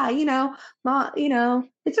happened. Yeah,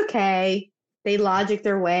 it's okay. They logic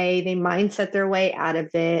their way, they mindset their way out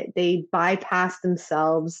of it. They bypass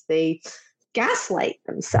themselves. They gaslight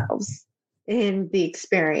themselves in the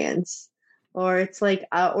experience. Or it's like,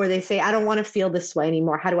 or they say, I don't want to feel this way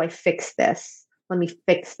anymore. How do I fix this? Let me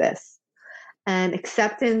fix this. And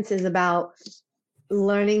acceptance is about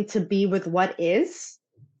learning to be with what is,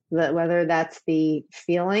 whether that's the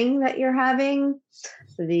feeling that you're having,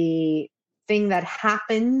 the thing that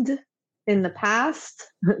happened in the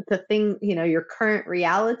past, the thing, your current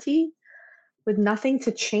reality, with nothing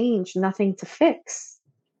to change, nothing to fix,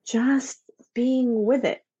 just being with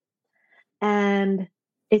it. And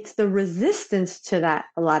it's the resistance to that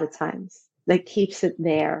a lot of times that keeps it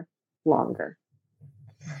there longer.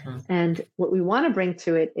 Mm-hmm. And what we want to bring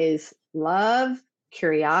to it is love,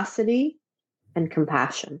 curiosity, and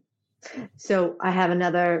compassion. So I have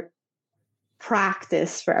another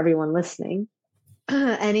practice for everyone listening.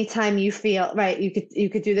 Anytime you feel right, you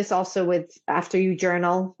could do this also with after you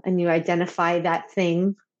journal and you identify that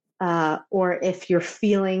thing, or if you're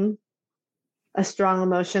feeling a strong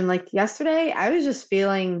emotion. Like yesterday, I was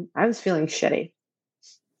feeling shitty.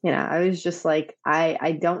 I was just like,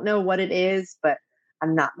 I don't know what it is, but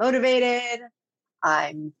I'm not motivated.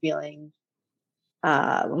 I'm feeling,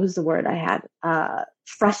 what was the word I had? A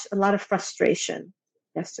lot of frustration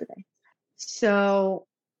yesterday. So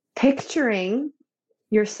picturing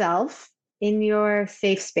yourself in your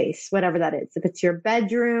safe space, whatever that is, if it's your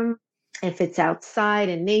bedroom, if it's outside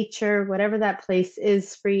in nature, whatever that place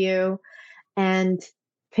is for you, and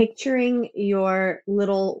picturing your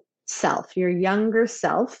little self, your younger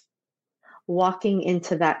self, walking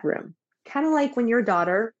into that room. Kind of like when your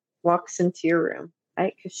daughter walks into your room,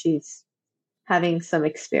 right? Because she's having some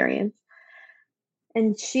experience.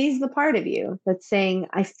 And she's the part of you that's saying,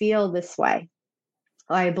 I feel this way.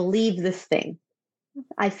 Or I believe this thing.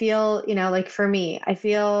 I feel, like for me, I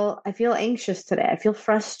feel anxious today. I feel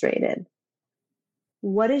frustrated.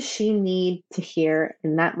 What does she need to hear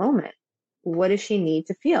in that moment? What does she need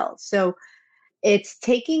to feel? So it's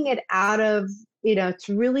taking it out of, it's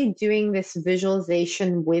really doing this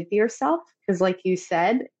visualization with yourself. Because like you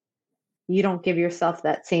said, you don't give yourself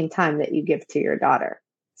that same time that you give to your daughter.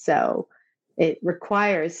 So it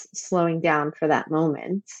requires slowing down for that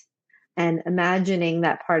moment and imagining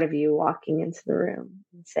that part of you walking into the room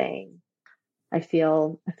and saying, I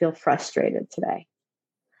feel frustrated today.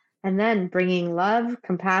 And then bringing love,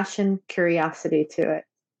 compassion, curiosity to it.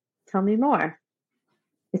 Tell me more.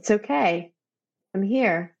 It's okay. I'm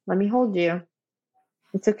here. Let me hold you.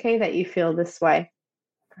 It's okay that you feel this way.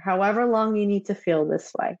 For however long you need to feel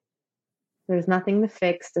this way. There's nothing to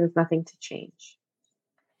fix. There's nothing to change.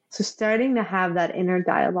 So starting to have that inner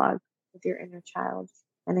dialogue with your inner child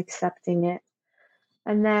and accepting it.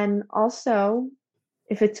 And then also,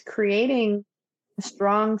 if it's creating a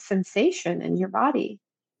strong sensation in your body,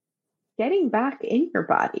 getting back in your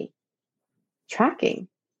body, tracking.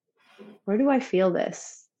 Where do I feel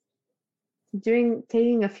this?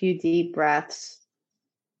 Taking a few deep breaths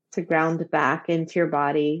to ground back into your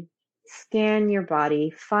body, scan your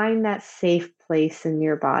body, find that safe place in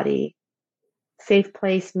your body. Safe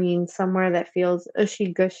place means somewhere that feels ushy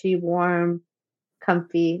gushy, warm,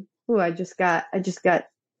 comfy. Ooh, I just got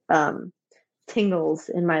tingles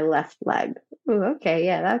in my left leg. Ooh, okay,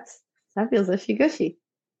 yeah, that feels ishy gushy.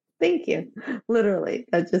 Thank you. Literally,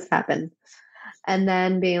 that just happened. And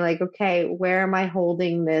then being like, okay, where am I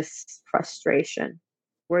holding this frustration?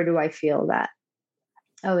 Where do I feel that?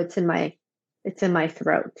 Oh, it's in my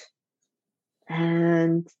throat.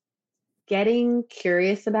 And getting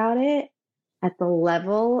curious about it at the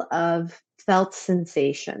level of felt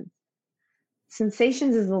sensation.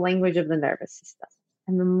 Sensations is the language of the nervous system.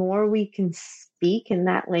 And the more we can speak in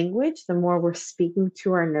that language, the more we're speaking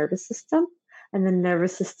to our nervous system. And the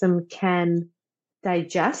nervous system can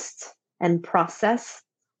digest and process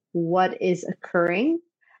what is occurring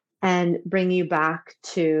and bring you back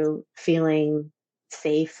to feeling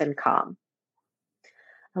safe and calm.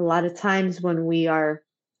 A lot of times when we are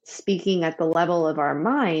speaking at the level of our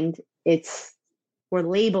mind, we're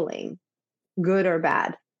labeling good or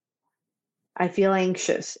bad. I feel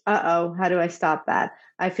anxious. Uh-oh, how do I stop that?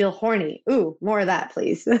 I feel horny. Ooh, more of that,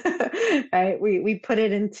 please. Right? We put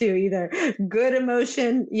it into either good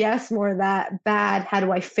emotion, yes, more of that. Bad, how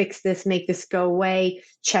do I fix this, make this go away,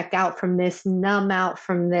 check out from this, numb out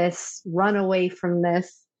from this, run away from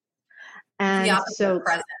this. The And opposite of so,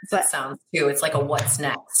 presence, it but sounds too. It's like a what's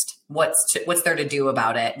next? What's there to do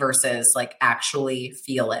about it versus like actually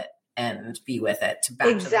feel it and be with it to back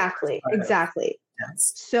to the first exactly, part of exactly.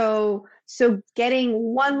 sense. So getting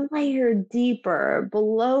one layer deeper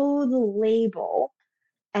below the label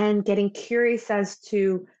and getting curious as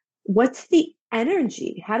to what's the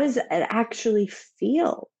energy? How does it actually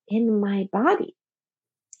feel in my body?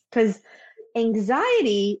 Because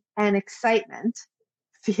anxiety and excitement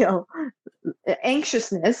feel,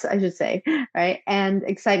 anxiousness, I should say, right? And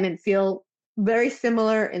excitement feel very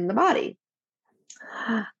similar in the body.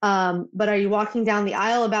 But are you walking down the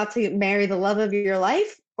aisle about to marry the love of your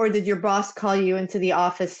life? Or did your boss call you into the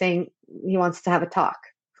office saying he wants to have a talk?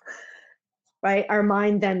 Right? Our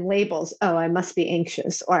mind then labels, oh, I must be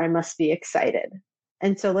anxious or I must be excited.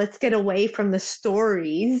 And so let's get away from the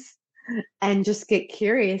stories and just get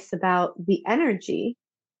curious about the energy.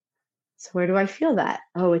 So where do I feel that?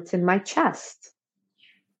 Oh, it's in my chest.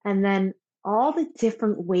 And then all the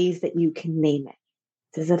different ways that you can name it.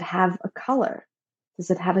 Does it have a color? Does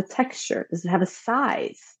it have a texture? Does it have a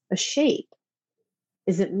size, a shape?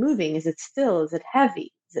 Is it moving? Is it still? Is it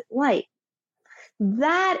heavy? Is it light?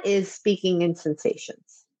 That is speaking in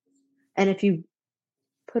sensations. And if you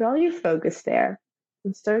put all your focus there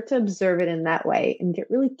and start to observe it in that way and get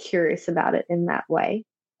really curious about it in that way,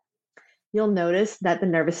 you'll notice that the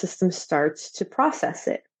nervous system starts to process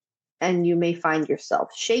it. And you may find yourself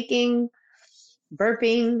shaking,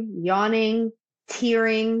 burping, yawning,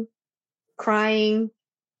 tearing, crying,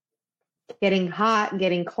 getting hot,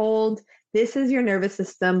 getting cold. This is your nervous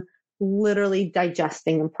system literally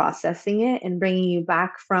digesting and processing it and bringing you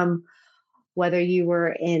back from whether you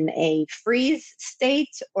were in a freeze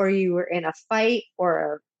state or you were in a fight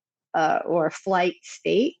or a flight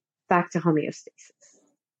state, back to homeostasis.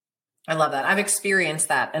 I love that. I've experienced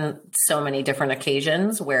that in so many different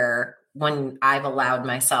occasions where when I've allowed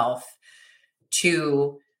myself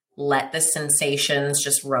to let the sensations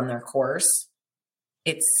just run their course,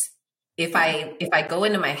 it's if I go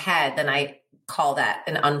into my head, then I call that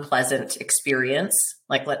an unpleasant experience.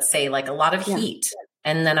 Like let's say like a lot of heat.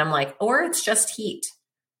 And then I'm like, or it's just heat.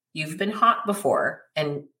 You've been hot before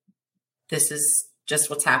and this is just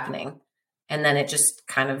what's happening. And then it just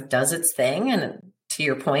kind of does its thing. And to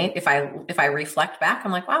your point, if I reflect back,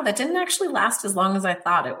 I'm like, wow, that didn't actually last as long as I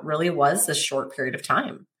thought. It really was a short period of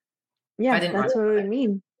time. Yeah, I didn't that's what we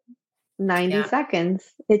mean. 90 Yeah. seconds.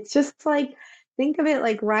 It's just like, think of it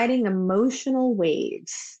like riding emotional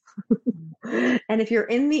waves. And if you're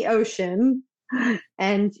in the ocean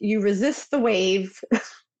and you resist the wave,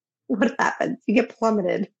 what happens? You get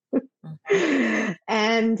plummeted.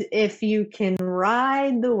 And if you can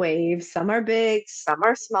ride the waves, some are big, some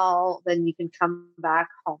are small, then you can come back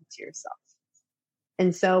home to yourself.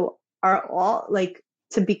 And so are all like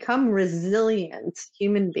to become resilient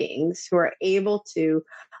human beings who are able to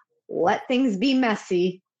let things be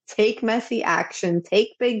messy, take messy action,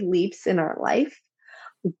 take big leaps in our life.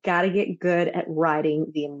 We got to get good at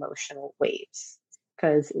riding the emotional waves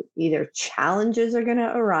because either challenges are going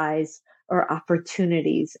to arise or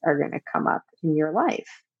opportunities are going to come up in your life.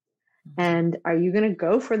 And are you going to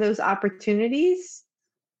go for those opportunities?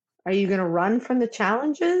 Are you going to run from the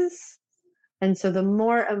challenges? And so the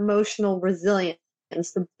more emotional resilience,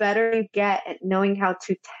 the better you get at knowing how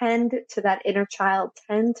to tend to that inner child,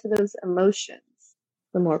 tend to those emotions,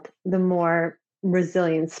 the more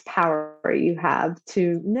resilience power you have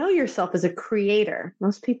to know yourself as a creator.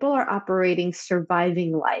 Most people are operating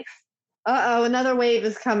surviving life. Uh-oh, another wave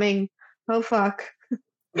is coming. oh fuck,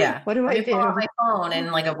 Yeah. what do Let I me pull out do? my phone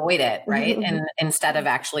and like avoid it, right? And instead of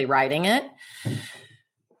actually writing it.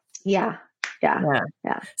 Yeah, yeah, Yeah.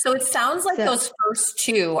 yeah. So it sounds like So those first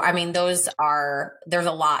two, I mean, there's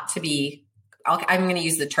a lot to be, I'm going to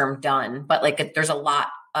use the term done, but like there's a lot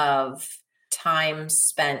of time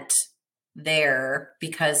spent there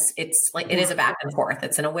because it's like, it yeah, is a back and forth.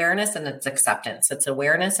 It's an awareness and it's acceptance. It's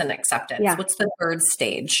awareness and acceptance. yeah, What's the third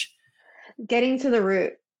stage? getting to the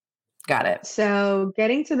root. Got it. So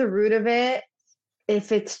getting to the root of it,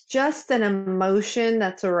 if it's just an emotion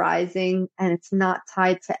that's arising and it's not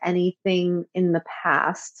tied to anything in the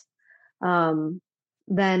past, um,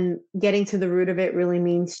 then getting to the root of it really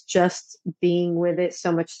means just being with it,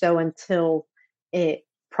 so much so until it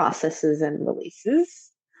processes and releases.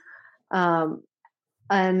 Um,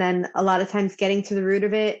 and then a lot of times getting to the root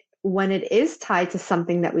of it when it is tied to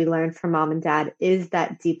something that we learned from mom and dad is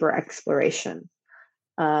that deeper exploration.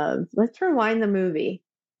 Let's rewind the movie.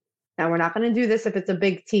 Now, we're not going to do this if it's a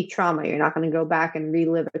big T trauma. You're not going to go back and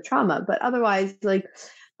relive a trauma. But otherwise, like,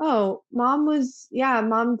 oh, mom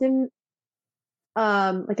didn't,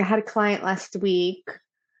 like I had a client last week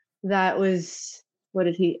that was, what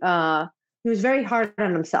did he was very hard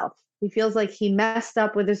on himself. He feels like he messed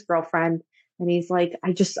up with his girlfriend and he's like,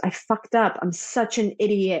 I fucked up. I'm such an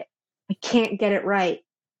idiot. I can't get it right.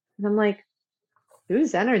 And I'm like,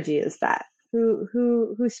 whose energy is that?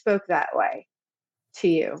 Who spoke that way to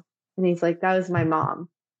you? And he's like, that was my mom.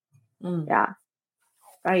 Mm. Yeah.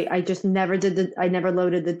 I just never I never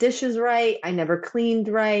loaded the dishes right. I never cleaned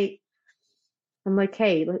right. I'm like,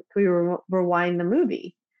 hey, can we rewind the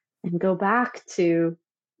movie and go back to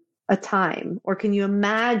a time? Or can you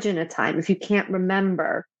imagine a time? If you can't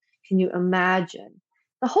remember, can you imagine?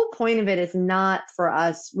 The whole point of it is not for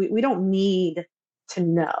us. We don't need to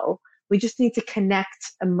know. We just need to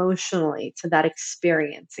connect emotionally to that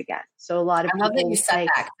experience again. So a lot of I love that people you will said say,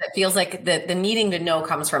 that. 'Cause it feels like the needing to know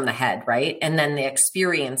comes from the head, right? And then the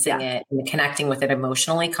experiencing yeah, it and the connecting with it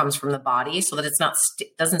emotionally comes from the body, so that it's not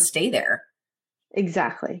doesn't stay there.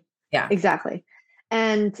 exactly. Yeah. Exactly.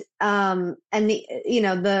 And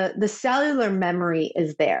the the cellular memory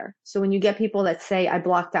is there. So when you get people that say I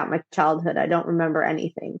blocked out my childhood, I don't remember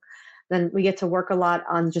anything, then we get to work a lot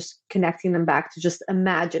on just connecting them back to just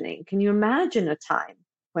imagining. Can you imagine a time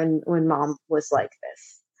when mom was like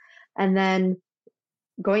this? And then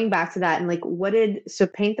going back to that and like so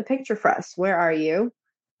paint the picture for us. Where are you?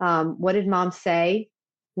 What did mom say?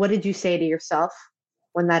 What did you say to yourself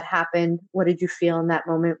when that happened? What did you feel in that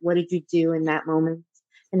moment? What did you do in that moment?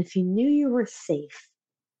 And if you knew you were safe,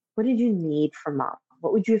 what did you need from mom?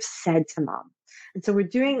 What would you have said to mom? And so what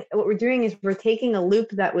we're doing is we're taking a loop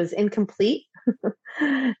that was incomplete,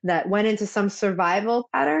 that went into some survival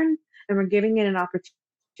pattern, and we're giving it an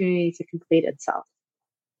opportunity to complete itself.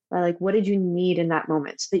 Like, what did you need in that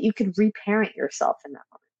moment so that you could reparent yourself in that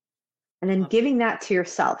moment? And then giving that to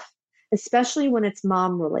yourself, especially when it's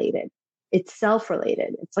mom related, it's self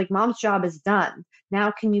related. It's like mom's job is done.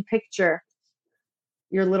 Now, can you picture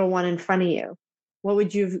your little one in front of you? What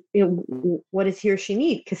would what does he or she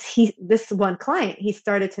need? Because this one client, he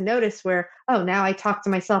started to notice where, oh, now I talk to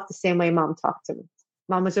myself the same way mom talked to me.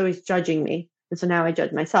 Mom was always judging me. And so now I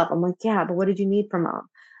judge myself. I'm like, yeah, but what did you need from mom?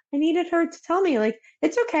 I needed her to tell me, like,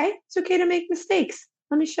 it's okay. It's okay to make mistakes.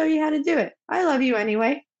 Let me show you how to do it. I love you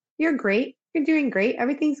anyway. You're great. You're doing great.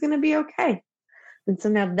 Everything's going to be okay. And so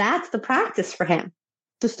now that's the practice for him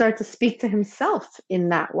to start to speak to himself in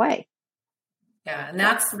that way. Yeah. And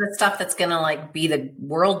that's the stuff that's going to like be the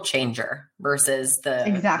world changer versus the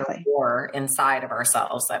Exactly. war inside of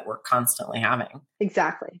ourselves that we're constantly having.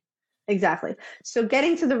 Exactly. Exactly. So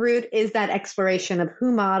getting to the root is that exploration of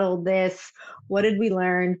who modeled this, what did we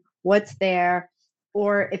learn, what's there,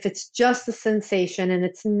 or if it's just a sensation and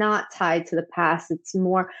it's not tied to the past, it's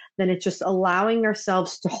more than it's just allowing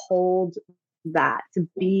ourselves to hold that, to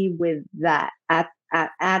be with that at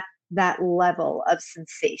that level of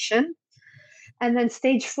sensation. And then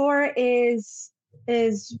stage 4 is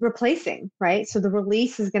replacing, right? So the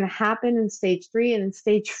release is going to happen in stage 3, and in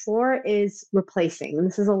stage 4 is replacing. And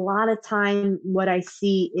this is a lot of time what I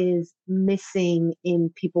see is missing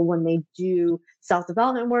in people when they do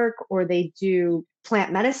self-development work or they do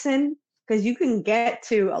plant medicine, because you can get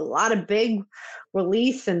to a lot of big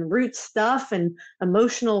release and root stuff and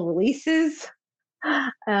emotional releases.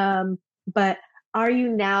 But are you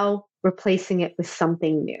now replacing it with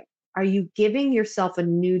something new? Are you giving yourself a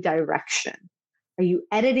new direction? Are you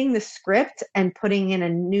editing the script and putting in a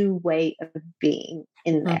new way of being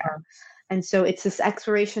in there? Mm-hmm. And so it's this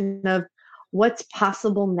exploration of what's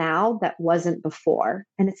possible now that wasn't before.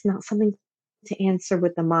 And it's not something to answer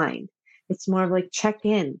with the mind. It's more of like check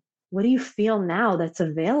in. What do you feel now that's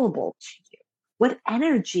available to you? What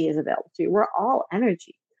energy is available to you? We're all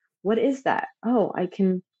energy. What is that? Oh, I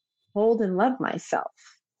can hold and love myself,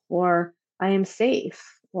 or I am safe,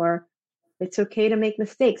 or it's okay to make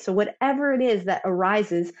mistakes. So whatever it is that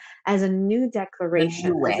arises as a new The new declaration,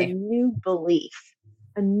 as a way. new belief,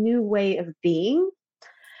 a new way of being.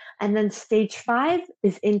 And then stage 5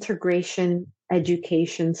 is integration,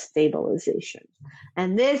 education, stabilization.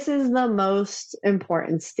 And this is the most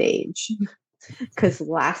important stage because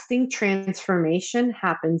lasting transformation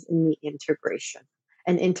happens in the integration.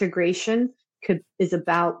 And integration is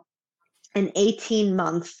about an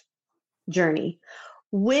 18-month journey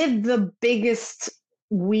with the biggest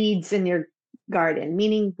weeds in your garden,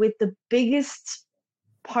 meaning with the biggest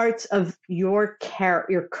parts of your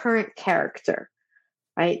current character,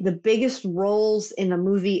 right? The biggest roles in the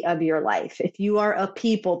movie of your life. If you are a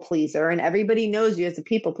people pleaser and everybody knows you as a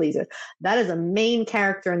people pleaser, that is a main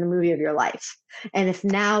character in the movie of your life. And if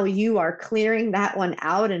now you are clearing that one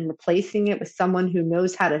out and replacing it with someone who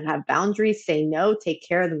knows how to have boundaries, say no, take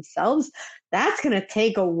care of themselves, that's going to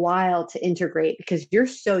take a while to integrate because you're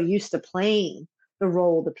so used to playing the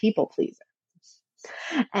role of the people pleaser.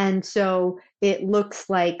 And so it looks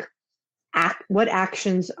like what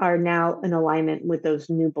actions are now in alignment with those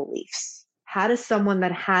new beliefs? How does someone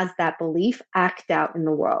that has that belief act out in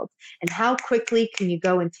the world? And how quickly can you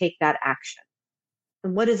go and take that action?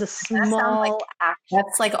 And what is a small action?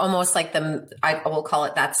 That's like almost like I will call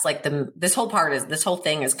it, that's like this whole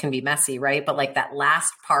thing can be messy, right? But like that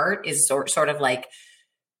last part is sort of like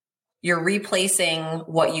you're replacing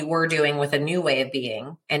what you were doing with a new way of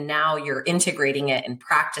being. And now you're integrating it and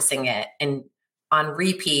practicing it and on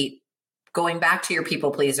repeat, going back to your people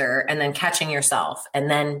pleaser and then catching yourself and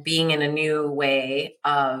then being in a new way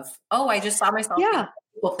of, oh, I just saw myself being a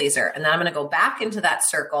people pleaser. And then I'm going to go back into that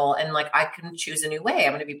circle and like, I can choose a new way.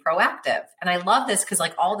 I'm going to be proactive. And I love this because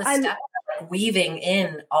like all the steps are like weaving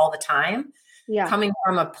in all the time, coming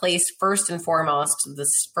from a place, first and foremost,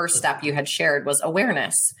 this first step you had shared was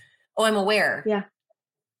awareness. Oh, I'm aware. Yeah.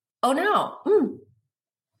 Oh, no.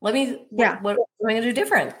 What am I going to do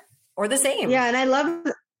different or the same? Yeah. And I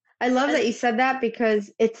love that you said that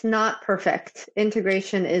because it's not perfect.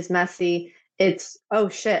 Integration is messy. It's, oh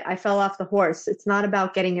shit, I fell off the horse. It's not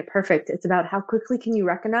about getting it perfect. It's about how quickly can you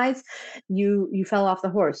recognize you fell off the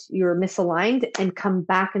horse. You're misaligned and come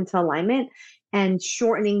back into alignment and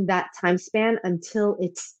shortening that time span until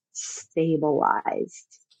it's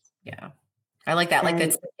stabilized. Yeah. I like that. Like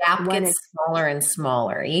the gap gets smaller and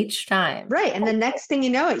smaller each time. Right. And the next thing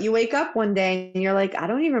you know it, you wake up one day and you're like, I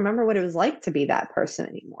don't even remember what it was like to be that person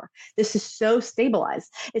anymore. This is so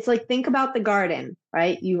stabilized. It's like, think about the garden,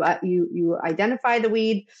 right? You identify the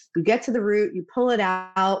weed, you get to the root, you pull it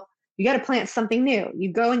out, you got to plant something new.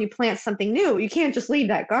 You go and you plant something new. You can't just leave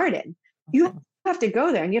that garden. You have to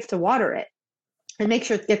go there and you have to water it and make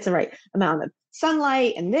sure it gets the right amount of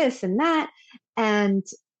sunlight and this and that. And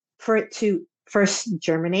for it to first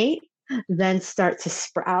germinate, then start to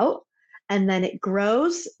sprout, and then it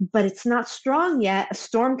grows, but it's not strong yet. A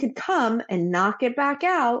storm could come and knock it back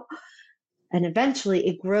out. And eventually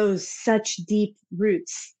it grows such deep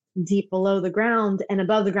roots, deep below the ground and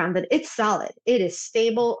above the ground, that it's solid. It is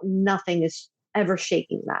stable. Nothing is ever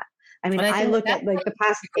shaking that. I mean, I look at like the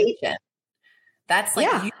past 8. That's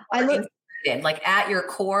like, I look like at your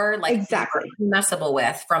core, like exactly messable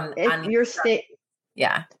with from on your state.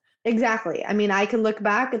 Yeah. Exactly. I mean, I can look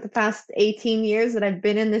back at the past 18 years that I've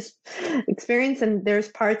been in this experience, and there's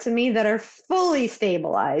parts of me that are fully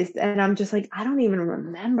stabilized. And I'm just like, I don't even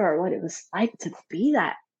remember what it was like to be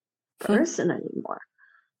that person anymore.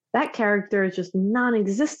 That character is just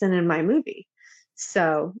non-existent in my movie.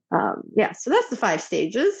 So, so that's the 5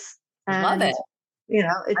 stages. And, love it. You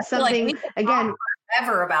know, it's something, like again,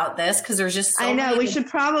 ever about this because there's just so I know we should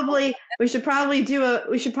probably do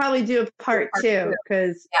a part 2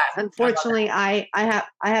 because unfortunately I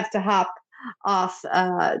have to hop off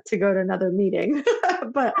to go to another meeting.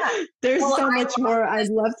 But there's so much more I'd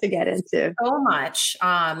love to get into. So much.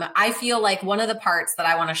 I feel like one of the parts that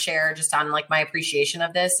I want to share just on like my appreciation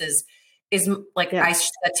of this is like I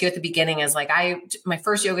said to you at the beginning is like my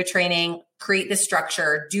first yoga training, create this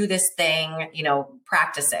structure, do this thing,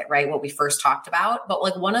 practice it, right? What we first talked about. But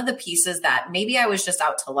like one of the pieces that maybe I was just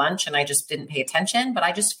out to lunch and I just didn't pay attention, but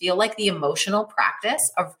I just feel like the emotional practice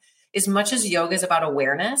of as much as yoga is about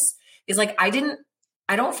awareness is like, I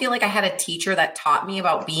don't feel like I had a teacher that taught me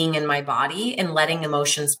about being in my body and letting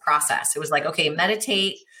emotions process. It was like, okay,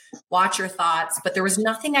 meditate, watch your thoughts, but there was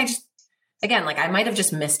nothing again, like I might have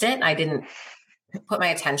just missed it. I didn't put my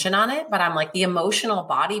attention on it, but I'm like the emotional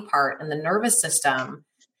body part and the nervous system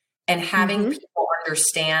and having people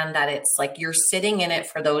understand that it's like you're sitting in it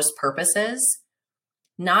for those purposes,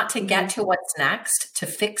 not to get to what's next, to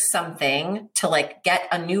fix something, to like get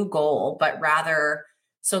a new goal, but rather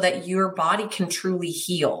so that your body can truly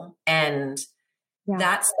heal. And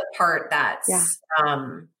that's the part that's,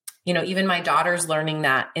 even my daughter's learning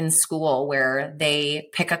that in school, where they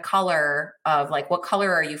pick a color of like, what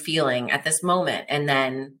color are you feeling at this moment? And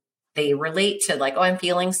then they relate to like, oh, I'm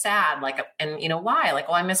feeling sad. Like, and why? Like,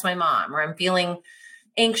 oh, I miss my mom, or I'm feeling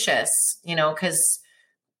anxious, cause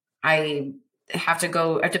I have to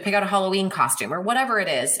pick out a Halloween costume or whatever it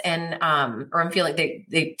is. And, or I'm feeling,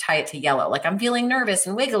 they tie it to yellow. Like I'm feeling nervous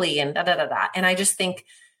and wiggly and da, da, da, da. And I just think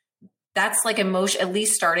that's like emotion, at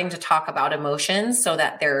least starting to talk about emotions so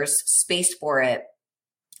that there's space for it,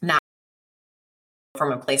 not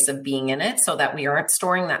from a place of being in it, so that we aren't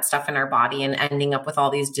storing that stuff in our body and ending up with all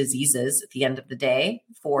these diseases at the end of the day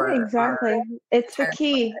It's the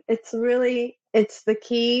key. It's the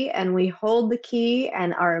key, and we hold the key,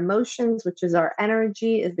 and our emotions, which is our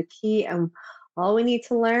energy, is the key. And all we need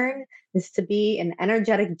to learn is to be an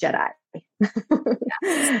energetic Jedi.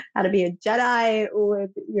 How to be a Jedi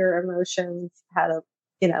with your emotions, how to,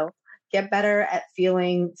 get better at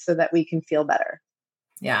feeling so that we can feel better.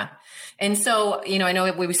 Yeah. And so, I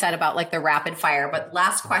know we said about like the rapid fire, but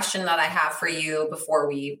last question that I have for you before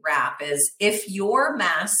we wrap is, if your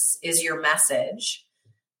mess is your message,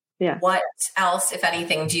 what else, if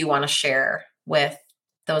anything, do you want to share with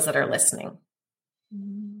those that are listening?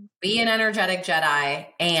 Be an energetic Jedi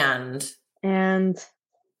and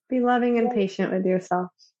be loving and patient with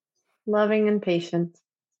yourself. Loving and patient.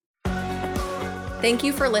 Thank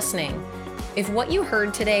you for listening. If what you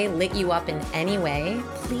heard today lit you up in any way,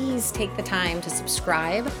 please take the time to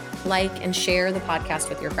subscribe, like, and share the podcast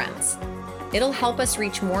with your friends. It'll help us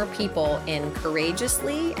reach more people in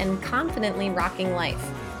courageously and confidently rocking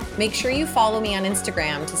life. Make sure you follow me on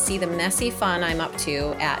Instagram to see the messy fun I'm up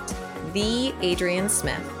to at The Adrienne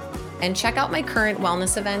Smith. And check out my current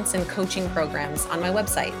wellness events and coaching programs on my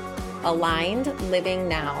website,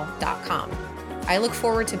 alignedlivingnow.com. I look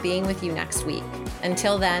forward to being with you next week.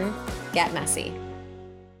 Until then, get messy.